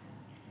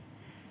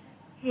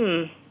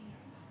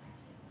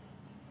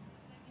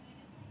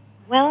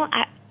 Well,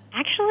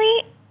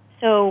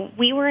 so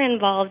we were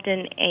involved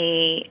in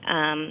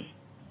an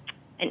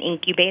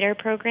incubator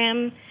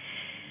program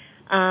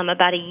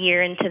about a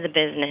year into the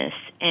business,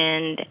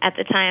 and at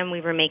the time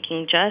we were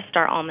making just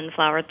our almond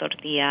flour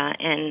tortilla,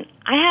 and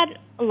I had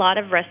a lot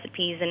of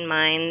recipes in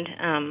mind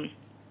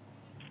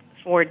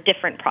for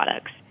different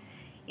products.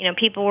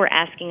 People were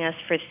asking us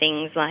for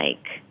things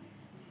like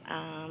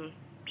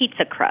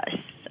pizza crusts,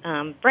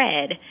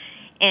 bread,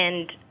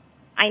 and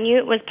I knew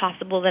it was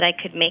possible that I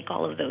could make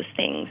all of those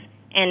things.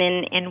 And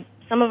in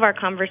some of our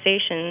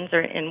conversations,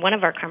 or in one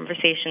of our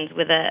conversations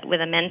with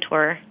a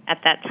mentor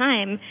at that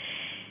time,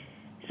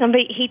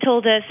 he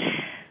told us,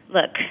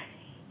 "Look,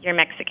 you're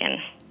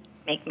Mexican.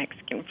 Make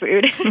Mexican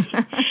food."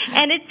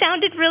 And it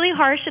sounded really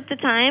harsh at the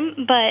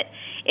time, but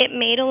it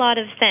made a lot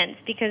of sense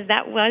because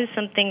that was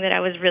something that I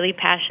was really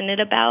passionate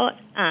about,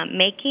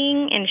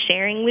 making and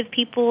sharing with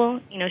people,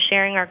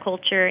 sharing our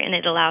culture, and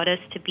it allowed us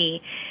to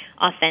be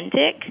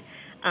authentic.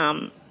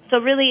 So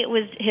really it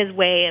was his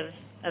way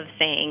of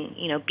saying,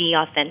 be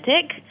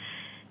authentic.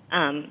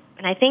 And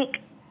I think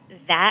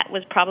that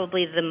was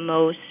probably the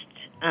most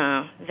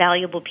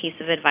valuable piece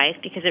of advice,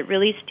 because it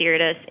really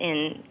steered us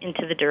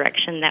into the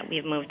direction that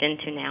we've moved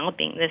into now,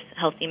 being this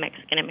healthy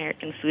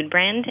Mexican-American food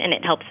brand, and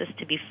it helps us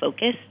to be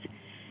focused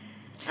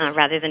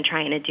rather than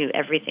trying to do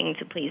everything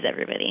to please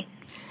everybody.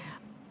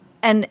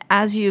 And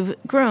as you've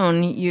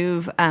grown,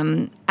 you've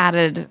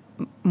added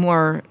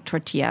more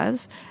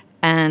tortillas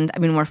and,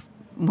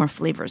 more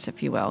flavors,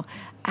 if you will.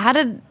 How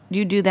did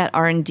you do that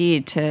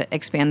R&D to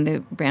expand the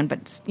brand?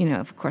 But,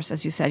 of course,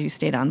 as you said, you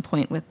stayed on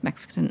point with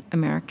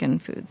Mexican-American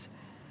foods.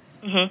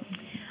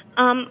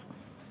 Mm-hmm.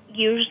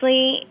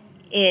 Usually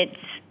it's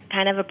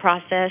kind of a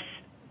process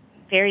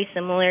very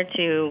similar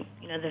to,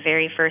 the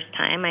very first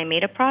time I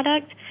made a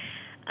product.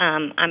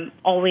 I'm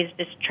always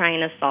just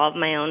trying to solve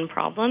my own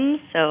problems.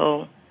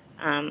 So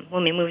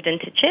when we moved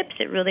into chips,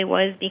 it really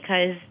was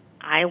because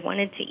I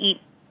wanted to eat,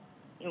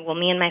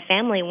 me and my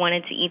family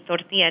wanted to eat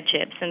tortilla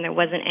chips, and there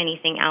wasn't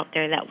anything out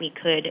there that we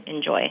could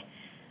enjoy.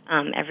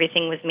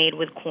 Everything was made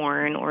with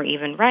corn or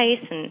even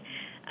rice, and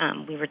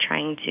we were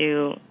trying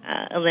to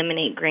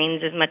eliminate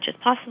grains as much as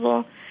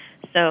possible.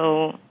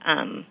 So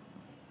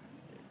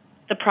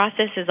the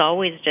process is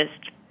always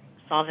just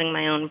solving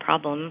my own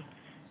problem.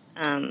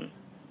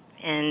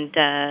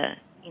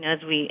 As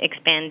we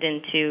expand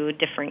into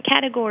different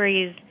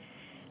categories,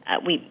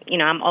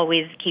 I'm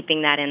always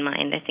keeping that in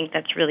mind. I think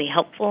that's really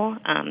helpful.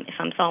 If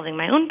I'm solving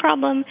my own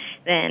problem,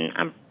 then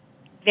I'm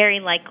very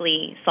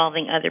likely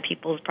solving other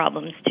people's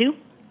problems too.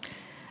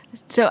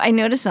 So I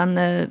noticed on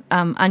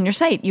on your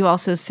site, you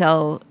also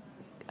sell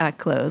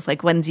clothes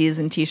like onesies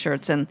and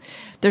T-shirts, and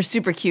they're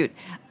super cute.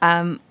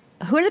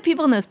 Who are the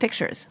people in those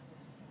pictures?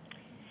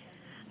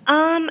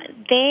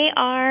 They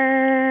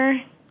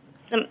are.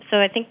 So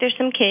I think there's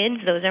some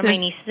kids. Those are my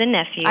nieces and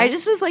nephews. I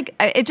just was like,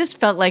 it just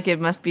felt like it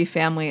must be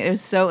family. It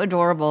was so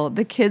adorable.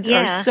 The kids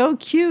are so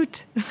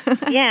cute.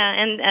 Yeah,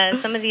 and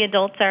some of the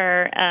adults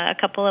are a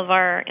couple of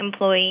our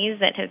employees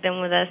that have been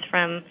with us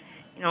from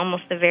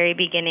almost the very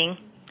beginning.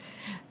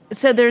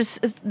 So there's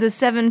the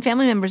 7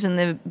 family members in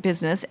the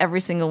business,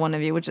 every single one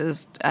of you, which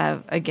is,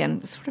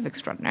 again, sort of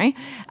extraordinary.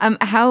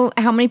 How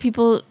many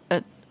people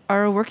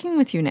are working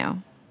with you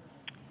now?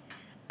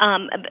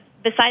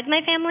 Besides my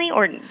family,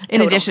 or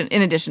in addition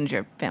to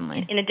your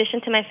family? In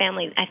addition to my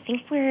family, I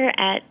think we're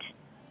at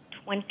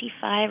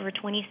 25 or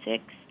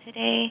 26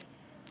 today,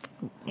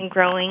 and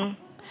growing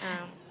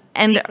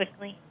pretty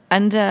quickly.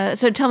 And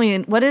so, tell me,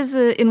 in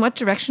what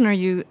direction are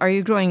you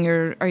growing?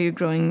 Are you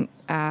growing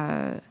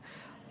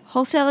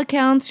wholesale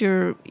accounts?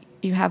 You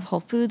have Whole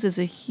Foods as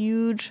a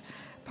huge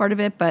part of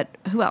it, but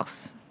who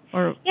else?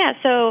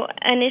 So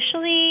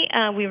initially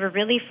we were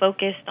really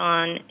focused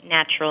on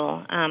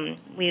natural.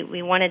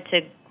 We wanted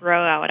to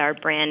grow out our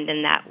brand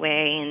in that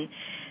way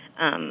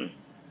and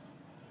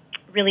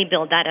really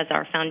build that as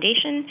our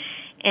foundation.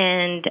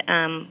 And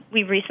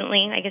we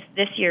recently, I guess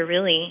this year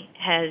really,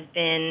 has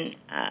been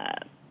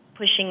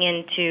pushing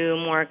into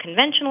more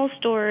conventional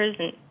stores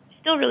and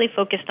still really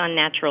focused on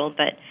natural,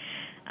 but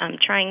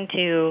trying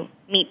to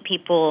meet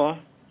people,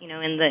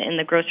 in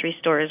the grocery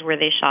stores where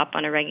they shop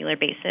on a regular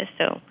basis.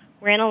 So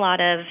we're in a lot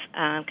of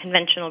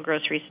conventional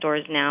grocery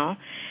stores now.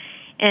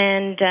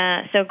 And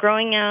so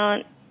growing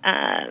out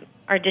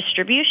our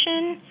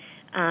distribution,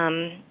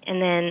 and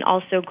then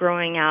also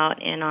growing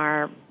out in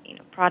our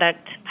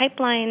product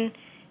pipeline.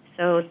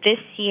 So this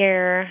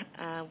year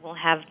we'll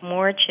have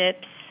more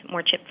chip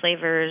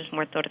flavors,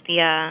 more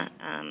tortilla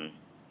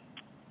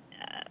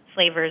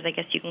flavors, I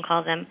guess you can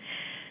call them,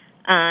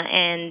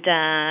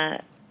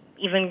 and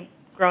even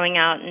growing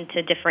out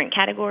into different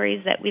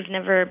categories that we've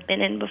never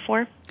been in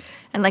before.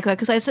 And like,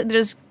 because I said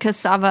there's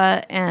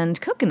cassava and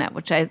coconut,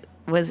 which I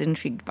was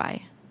intrigued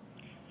by.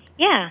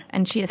 Yeah.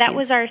 And chia seeds. That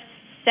was our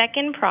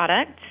second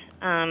product.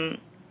 So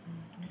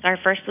our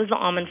first was the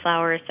almond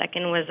flour.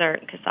 Second was our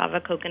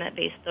cassava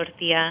coconut-based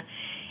tortilla.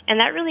 And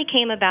that really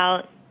came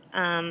about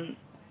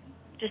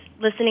just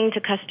listening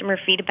to customer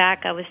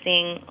feedback. I was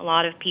seeing a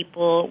lot of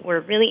people were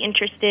really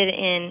interested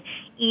in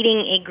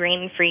eating a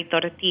grain-free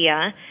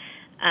tortilla,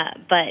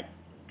 but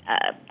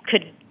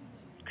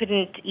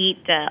couldn't eat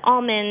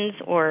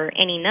it's or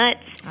any nuts.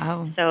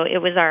 Oh. So it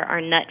was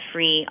our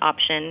nut-free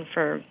option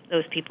for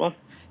those people.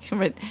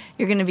 But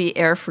you're going to be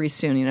air-free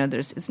soon.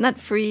 It's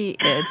nut-free,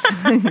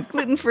 it's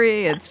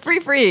gluten-free, it's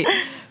free.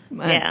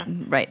 Yeah.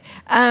 Right.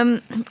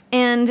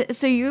 And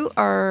so you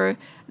are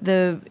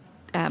the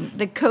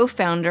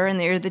co-founder and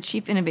you're the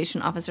chief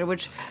innovation officer,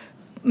 which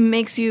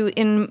makes you,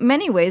 in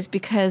many ways,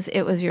 because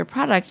it was your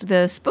product,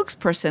 the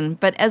spokesperson.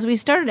 But as we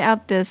started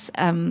out this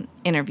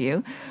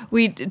interview,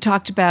 we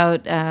talked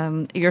about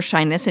your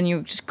shyness, and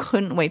you just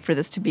couldn't wait for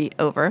this to be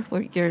over.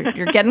 You're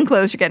getting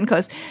close. You're getting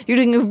close. You're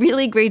doing a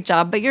really great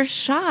job, but you're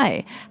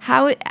shy.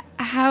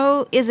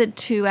 How is it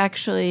to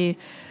actually,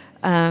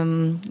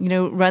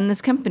 run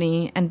this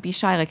company and be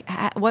shy? Like,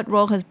 what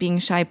role has being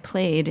shy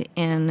played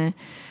in,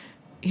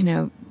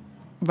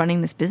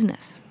 running this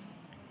business?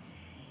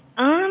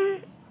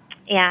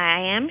 Yeah,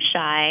 I am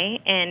shy,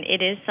 and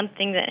it is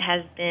something that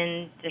has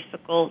been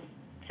difficult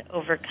to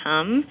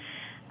overcome.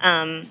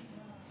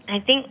 I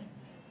think,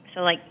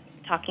 so like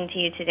talking to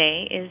you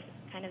today is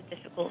kind of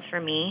difficult for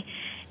me.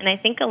 And I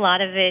think a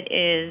lot of it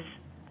is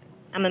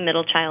I'm a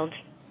middle child,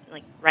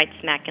 like right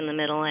smack in the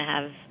middle. I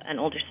have an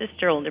older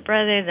sister, older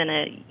brother, then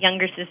a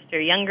younger sister,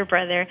 younger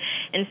brother.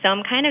 And so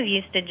I'm kind of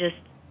used to just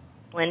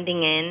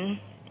blending in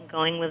and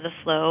going with the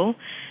flow.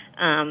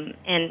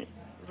 And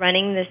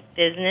running this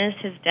business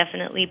has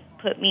definitely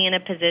put me in a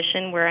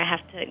position where I have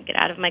to get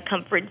out of my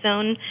comfort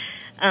zone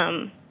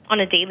on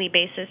a daily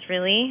basis,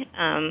 really.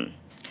 And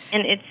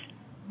it's,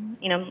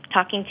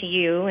 talking to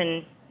you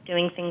and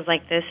doing things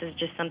like this is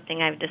just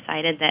something I've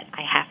decided that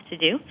I have to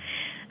do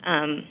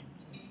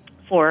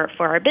for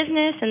our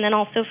business and then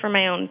also for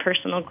my own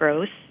personal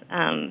growth.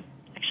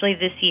 Actually,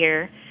 this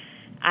year,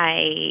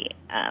 I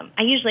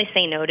usually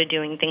say no to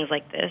doing things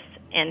like this.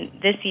 And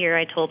this year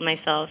I told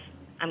myself,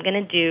 I'm going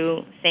to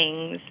do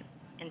things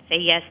and say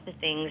yes to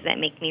things that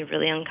make me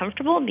really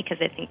uncomfortable because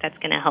I think that's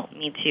going to help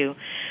me to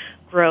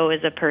grow as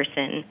a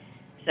person.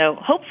 So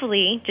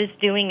hopefully just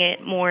doing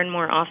it more and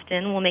more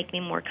often will make me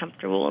more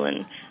comfortable,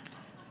 and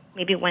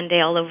maybe one day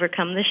I'll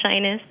overcome the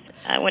shyness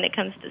when it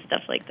comes to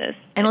stuff like this.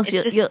 And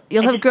also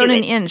you'll have grown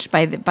an inch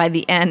by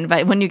the end.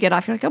 By when you get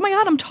off, you're like, oh my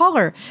God, I'm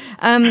taller.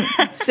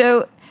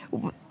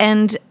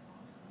 And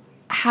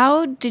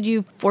how did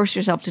you force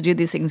yourself to do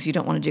these things you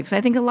don't want to do? Because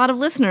I think a lot of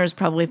listeners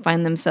probably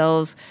find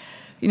themselves,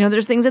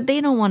 there's things that they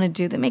don't want to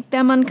do that make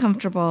them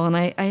uncomfortable. And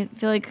I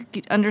feel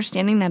like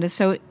understanding that is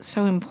so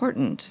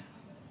important.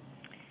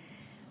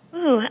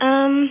 Ooh,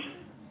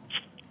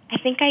 I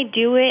think I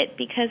do it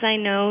because I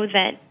know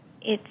that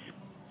it's,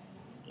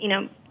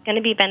 going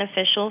to be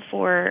beneficial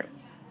for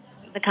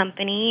the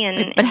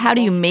company. But how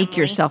do you make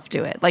yourself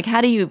do it? Like,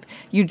 how do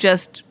you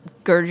just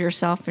gird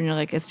yourself and you're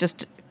like, it's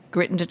just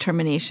grit and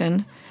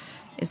determination?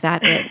 Is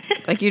that it?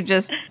 Like you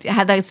just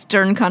had that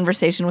stern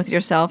conversation with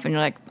yourself and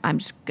you're like, I'm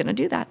just going to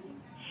do that.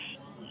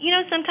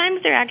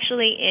 Sometimes there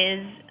actually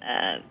is,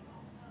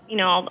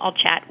 I'll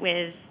chat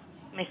with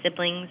my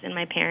siblings and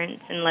my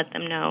parents and let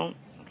them know,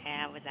 okay,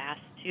 I was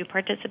asked to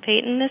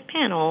participate in this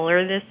panel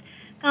or this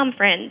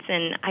conference,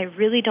 and I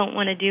really don't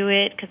want to do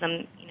it because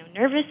I'm,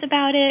 nervous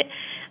about it.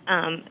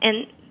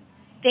 And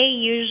they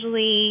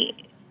usually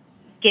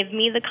give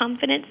me the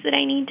confidence that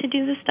I need to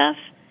do the stuff,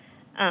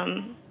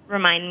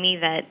 remind me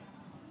that,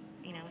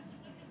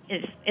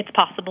 it's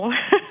possible,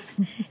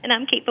 and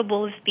I'm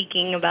capable of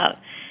speaking about,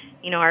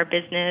 our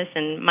business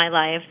and my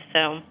life.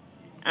 So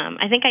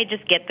I think I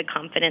just get the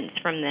confidence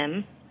from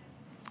them.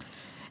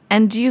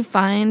 And do you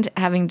find,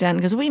 having done,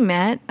 because we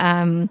met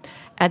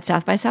at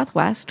South by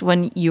Southwest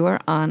when you were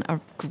on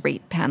a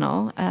great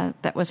panel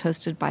that was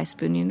hosted by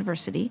Spoon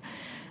University,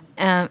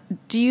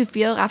 do you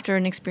feel after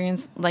an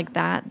experience like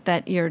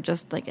that you're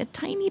just like a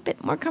tiny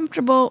bit more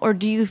comfortable, or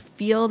do you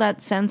feel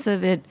that sense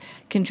of it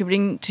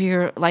contributing to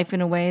your life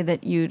in a way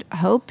that you'd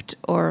hoped,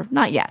 or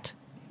not yet?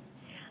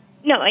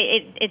 No,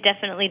 it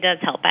definitely does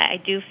help. I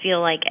do feel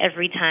like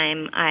every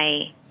time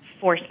I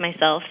force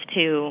myself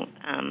to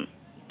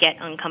get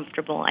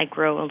uncomfortable, I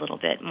grow a little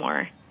bit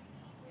more.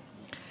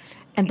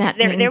 And that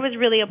there was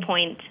really a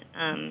point,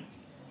 I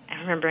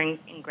remember in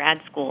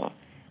grad school,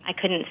 I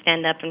couldn't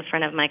stand up in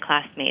front of my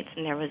classmates,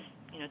 and there was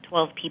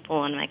 12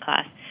 people in my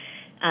class,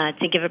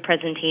 to give a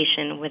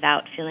presentation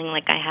without feeling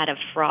like I had a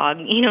frog,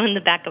 in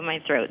the back of my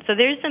throat. So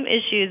there's some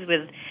issues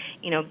with,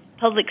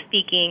 public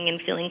speaking and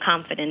feeling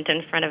confident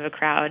in front of a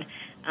crowd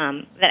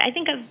that I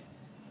think I've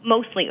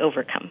mostly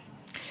overcome.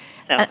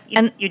 So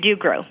you do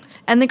grow.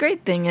 And the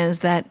great thing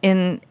is that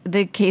in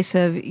the case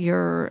of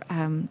your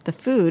the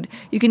food,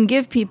 you can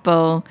give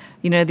people,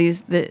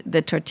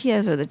 the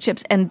tortillas or the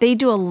chips, and they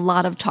do a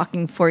lot of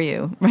talking for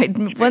you,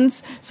 right?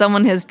 Once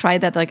someone has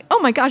tried that, they're like, oh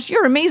my gosh,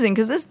 you're amazing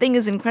because this thing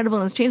is incredible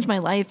and it's changed my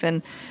life.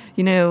 And,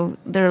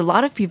 there are a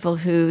lot of people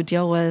who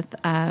deal with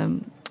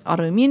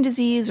autoimmune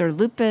disease or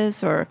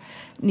lupus or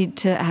need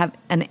to have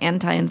an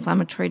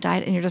anti-inflammatory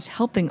diet, and you're just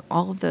helping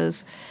all of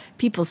those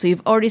people. So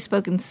you've already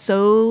spoken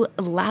so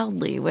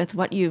loudly with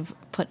what you've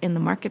put in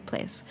the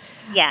marketplace.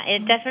 Yeah,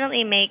 it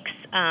definitely makes,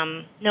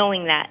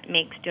 knowing that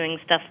makes doing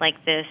stuff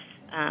like this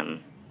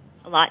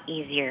a lot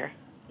easier,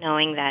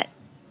 knowing that,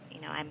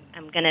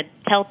 I'm going to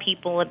tell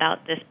people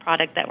about this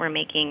product that we're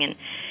making,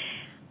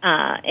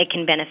 and it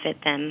can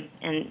benefit them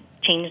and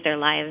change their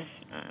lives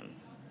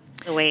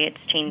the way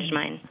it's changed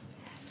mine.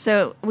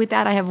 So with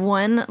that, I have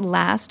one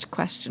last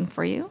question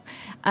for you.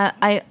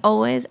 I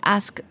always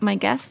ask my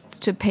guests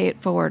to pay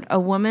it forward. A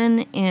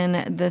woman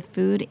in the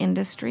food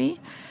industry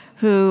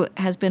who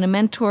has been a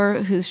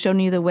mentor, who's shown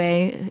you the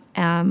way.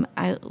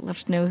 I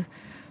love to know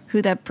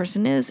who that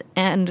person is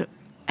and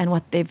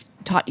what they've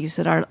taught you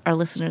so that our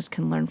listeners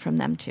can learn from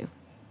them too.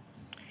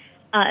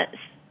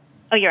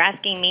 You're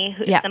asking me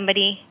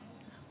somebody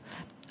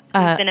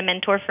who's been a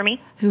mentor for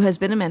me? Who has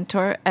been a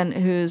mentor and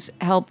who's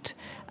helped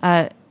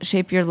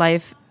shape your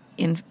life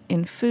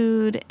in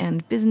food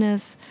and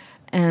business,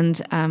 and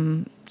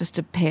just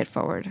to pay it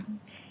forward.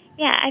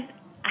 Yeah,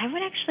 I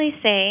would actually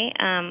say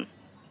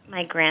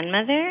my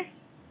grandmother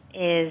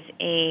was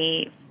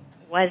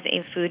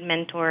a food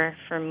mentor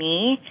for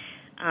me.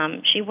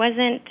 She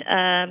wasn't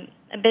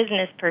a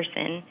business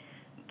person,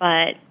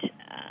 but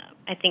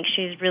I think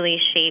she's really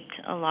shaped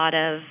a lot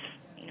of,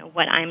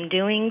 what I'm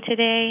doing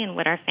today and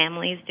what our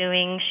family's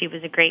doing. She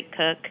was a great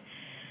cook.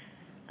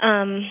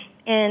 And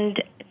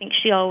I think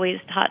she always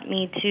taught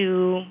me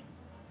to,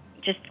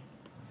 just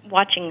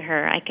watching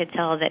her, I could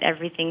tell that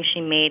everything she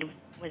made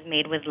was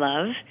made with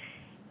love.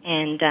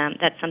 And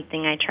that's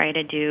something I try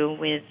to do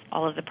with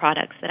all of the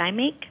products that I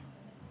make.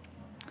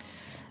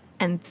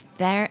 And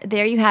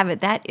there you have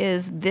it. That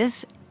is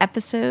this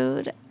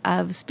episode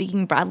of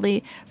Speaking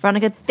Broadly.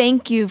 Veronica,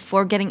 thank you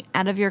for getting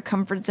out of your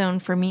comfort zone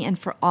for me and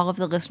for all of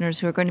the listeners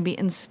who are going to be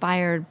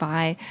inspired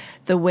by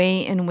the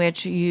way in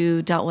which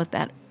you dealt with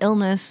that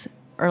illness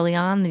early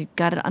on, that you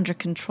got it under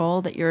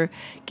control, that you're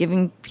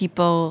giving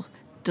people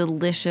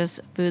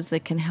delicious foods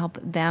that can help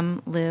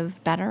them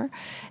live better.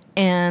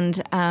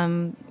 And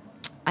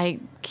I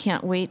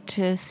can't wait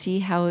to see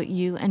how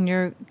you and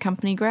your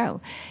company grow.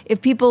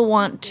 If people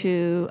want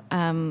to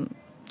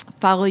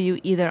follow you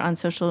either on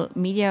social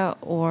media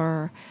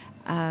or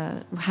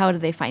how do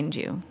they find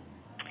you?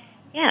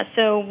 Yeah,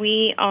 so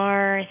we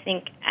are, I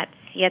think, at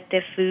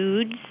Siete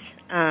Foods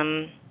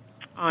on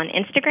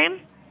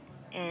Instagram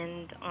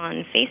and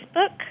on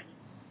Facebook.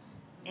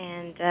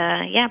 And,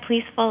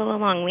 please follow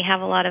along. We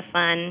have a lot of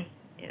fun.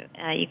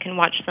 You can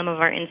watch some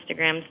of our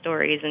Instagram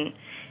stories and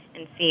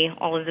see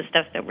all of the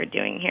stuff that we're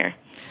doing here.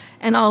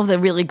 And all of the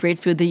really great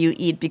food that you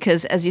eat,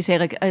 because as you say,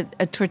 like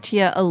a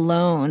tortilla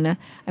alone,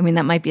 I mean,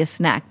 that might be a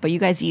snack, but you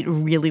guys eat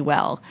really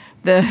well.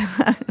 The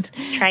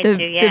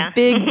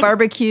big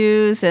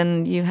barbecues,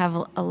 and you have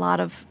a lot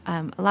of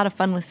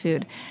fun with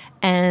food.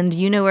 And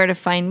you know where to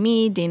find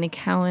me, Dana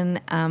Cowan.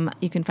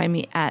 You can find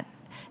me at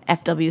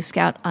FW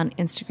Scout on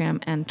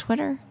Instagram and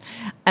Twitter.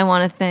 I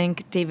want to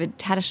thank David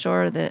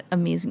Tadashore, the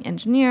amazing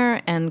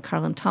engineer, and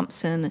Carlin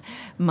Thompson,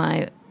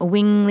 my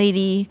wing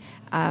lady,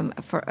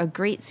 for a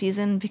great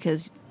season,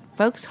 because,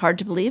 folks, hard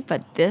to believe,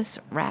 but this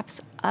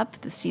wraps up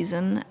the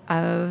season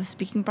of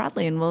Speaking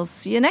Broadly, and we'll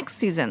see you next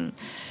season.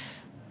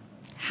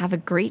 Have a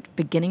great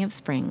beginning of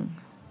spring.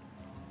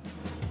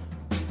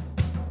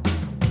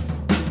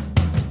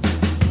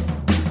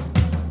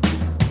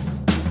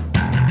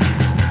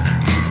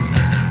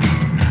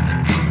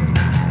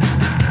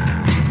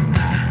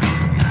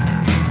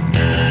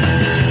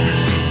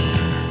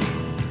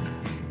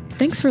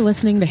 Thanks for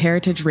listening to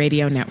Heritage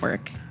Radio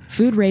Network,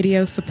 food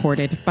radio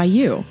supported by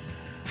you.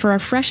 For our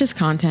freshest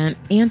content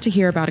and to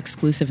hear about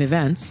exclusive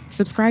events,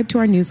 subscribe to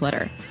our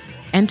newsletter.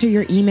 Enter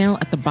your email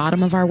at the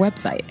bottom of our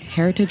website,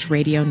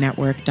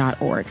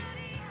 heritageradionetwork.org.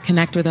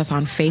 Connect with us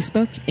on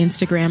Facebook,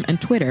 Instagram,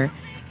 and Twitter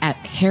at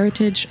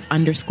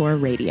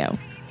heritage_radio.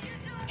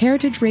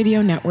 Heritage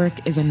Radio Network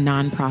is a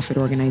nonprofit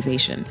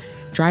organization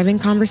driving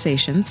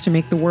conversations to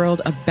make the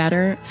world a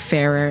better,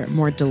 fairer,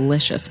 more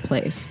delicious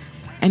place.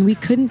 And we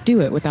couldn't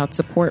do it without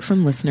support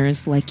from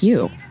listeners like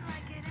you.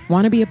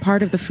 Want to be a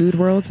part of the food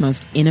world's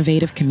most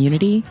innovative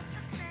community?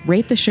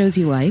 Rate the shows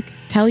you like,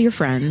 tell your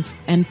friends,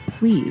 and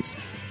please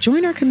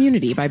join our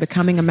community by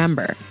becoming a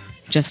member.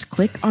 Just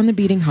click on the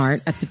beating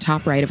heart at the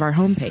top right of our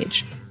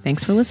homepage.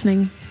 Thanks for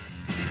listening.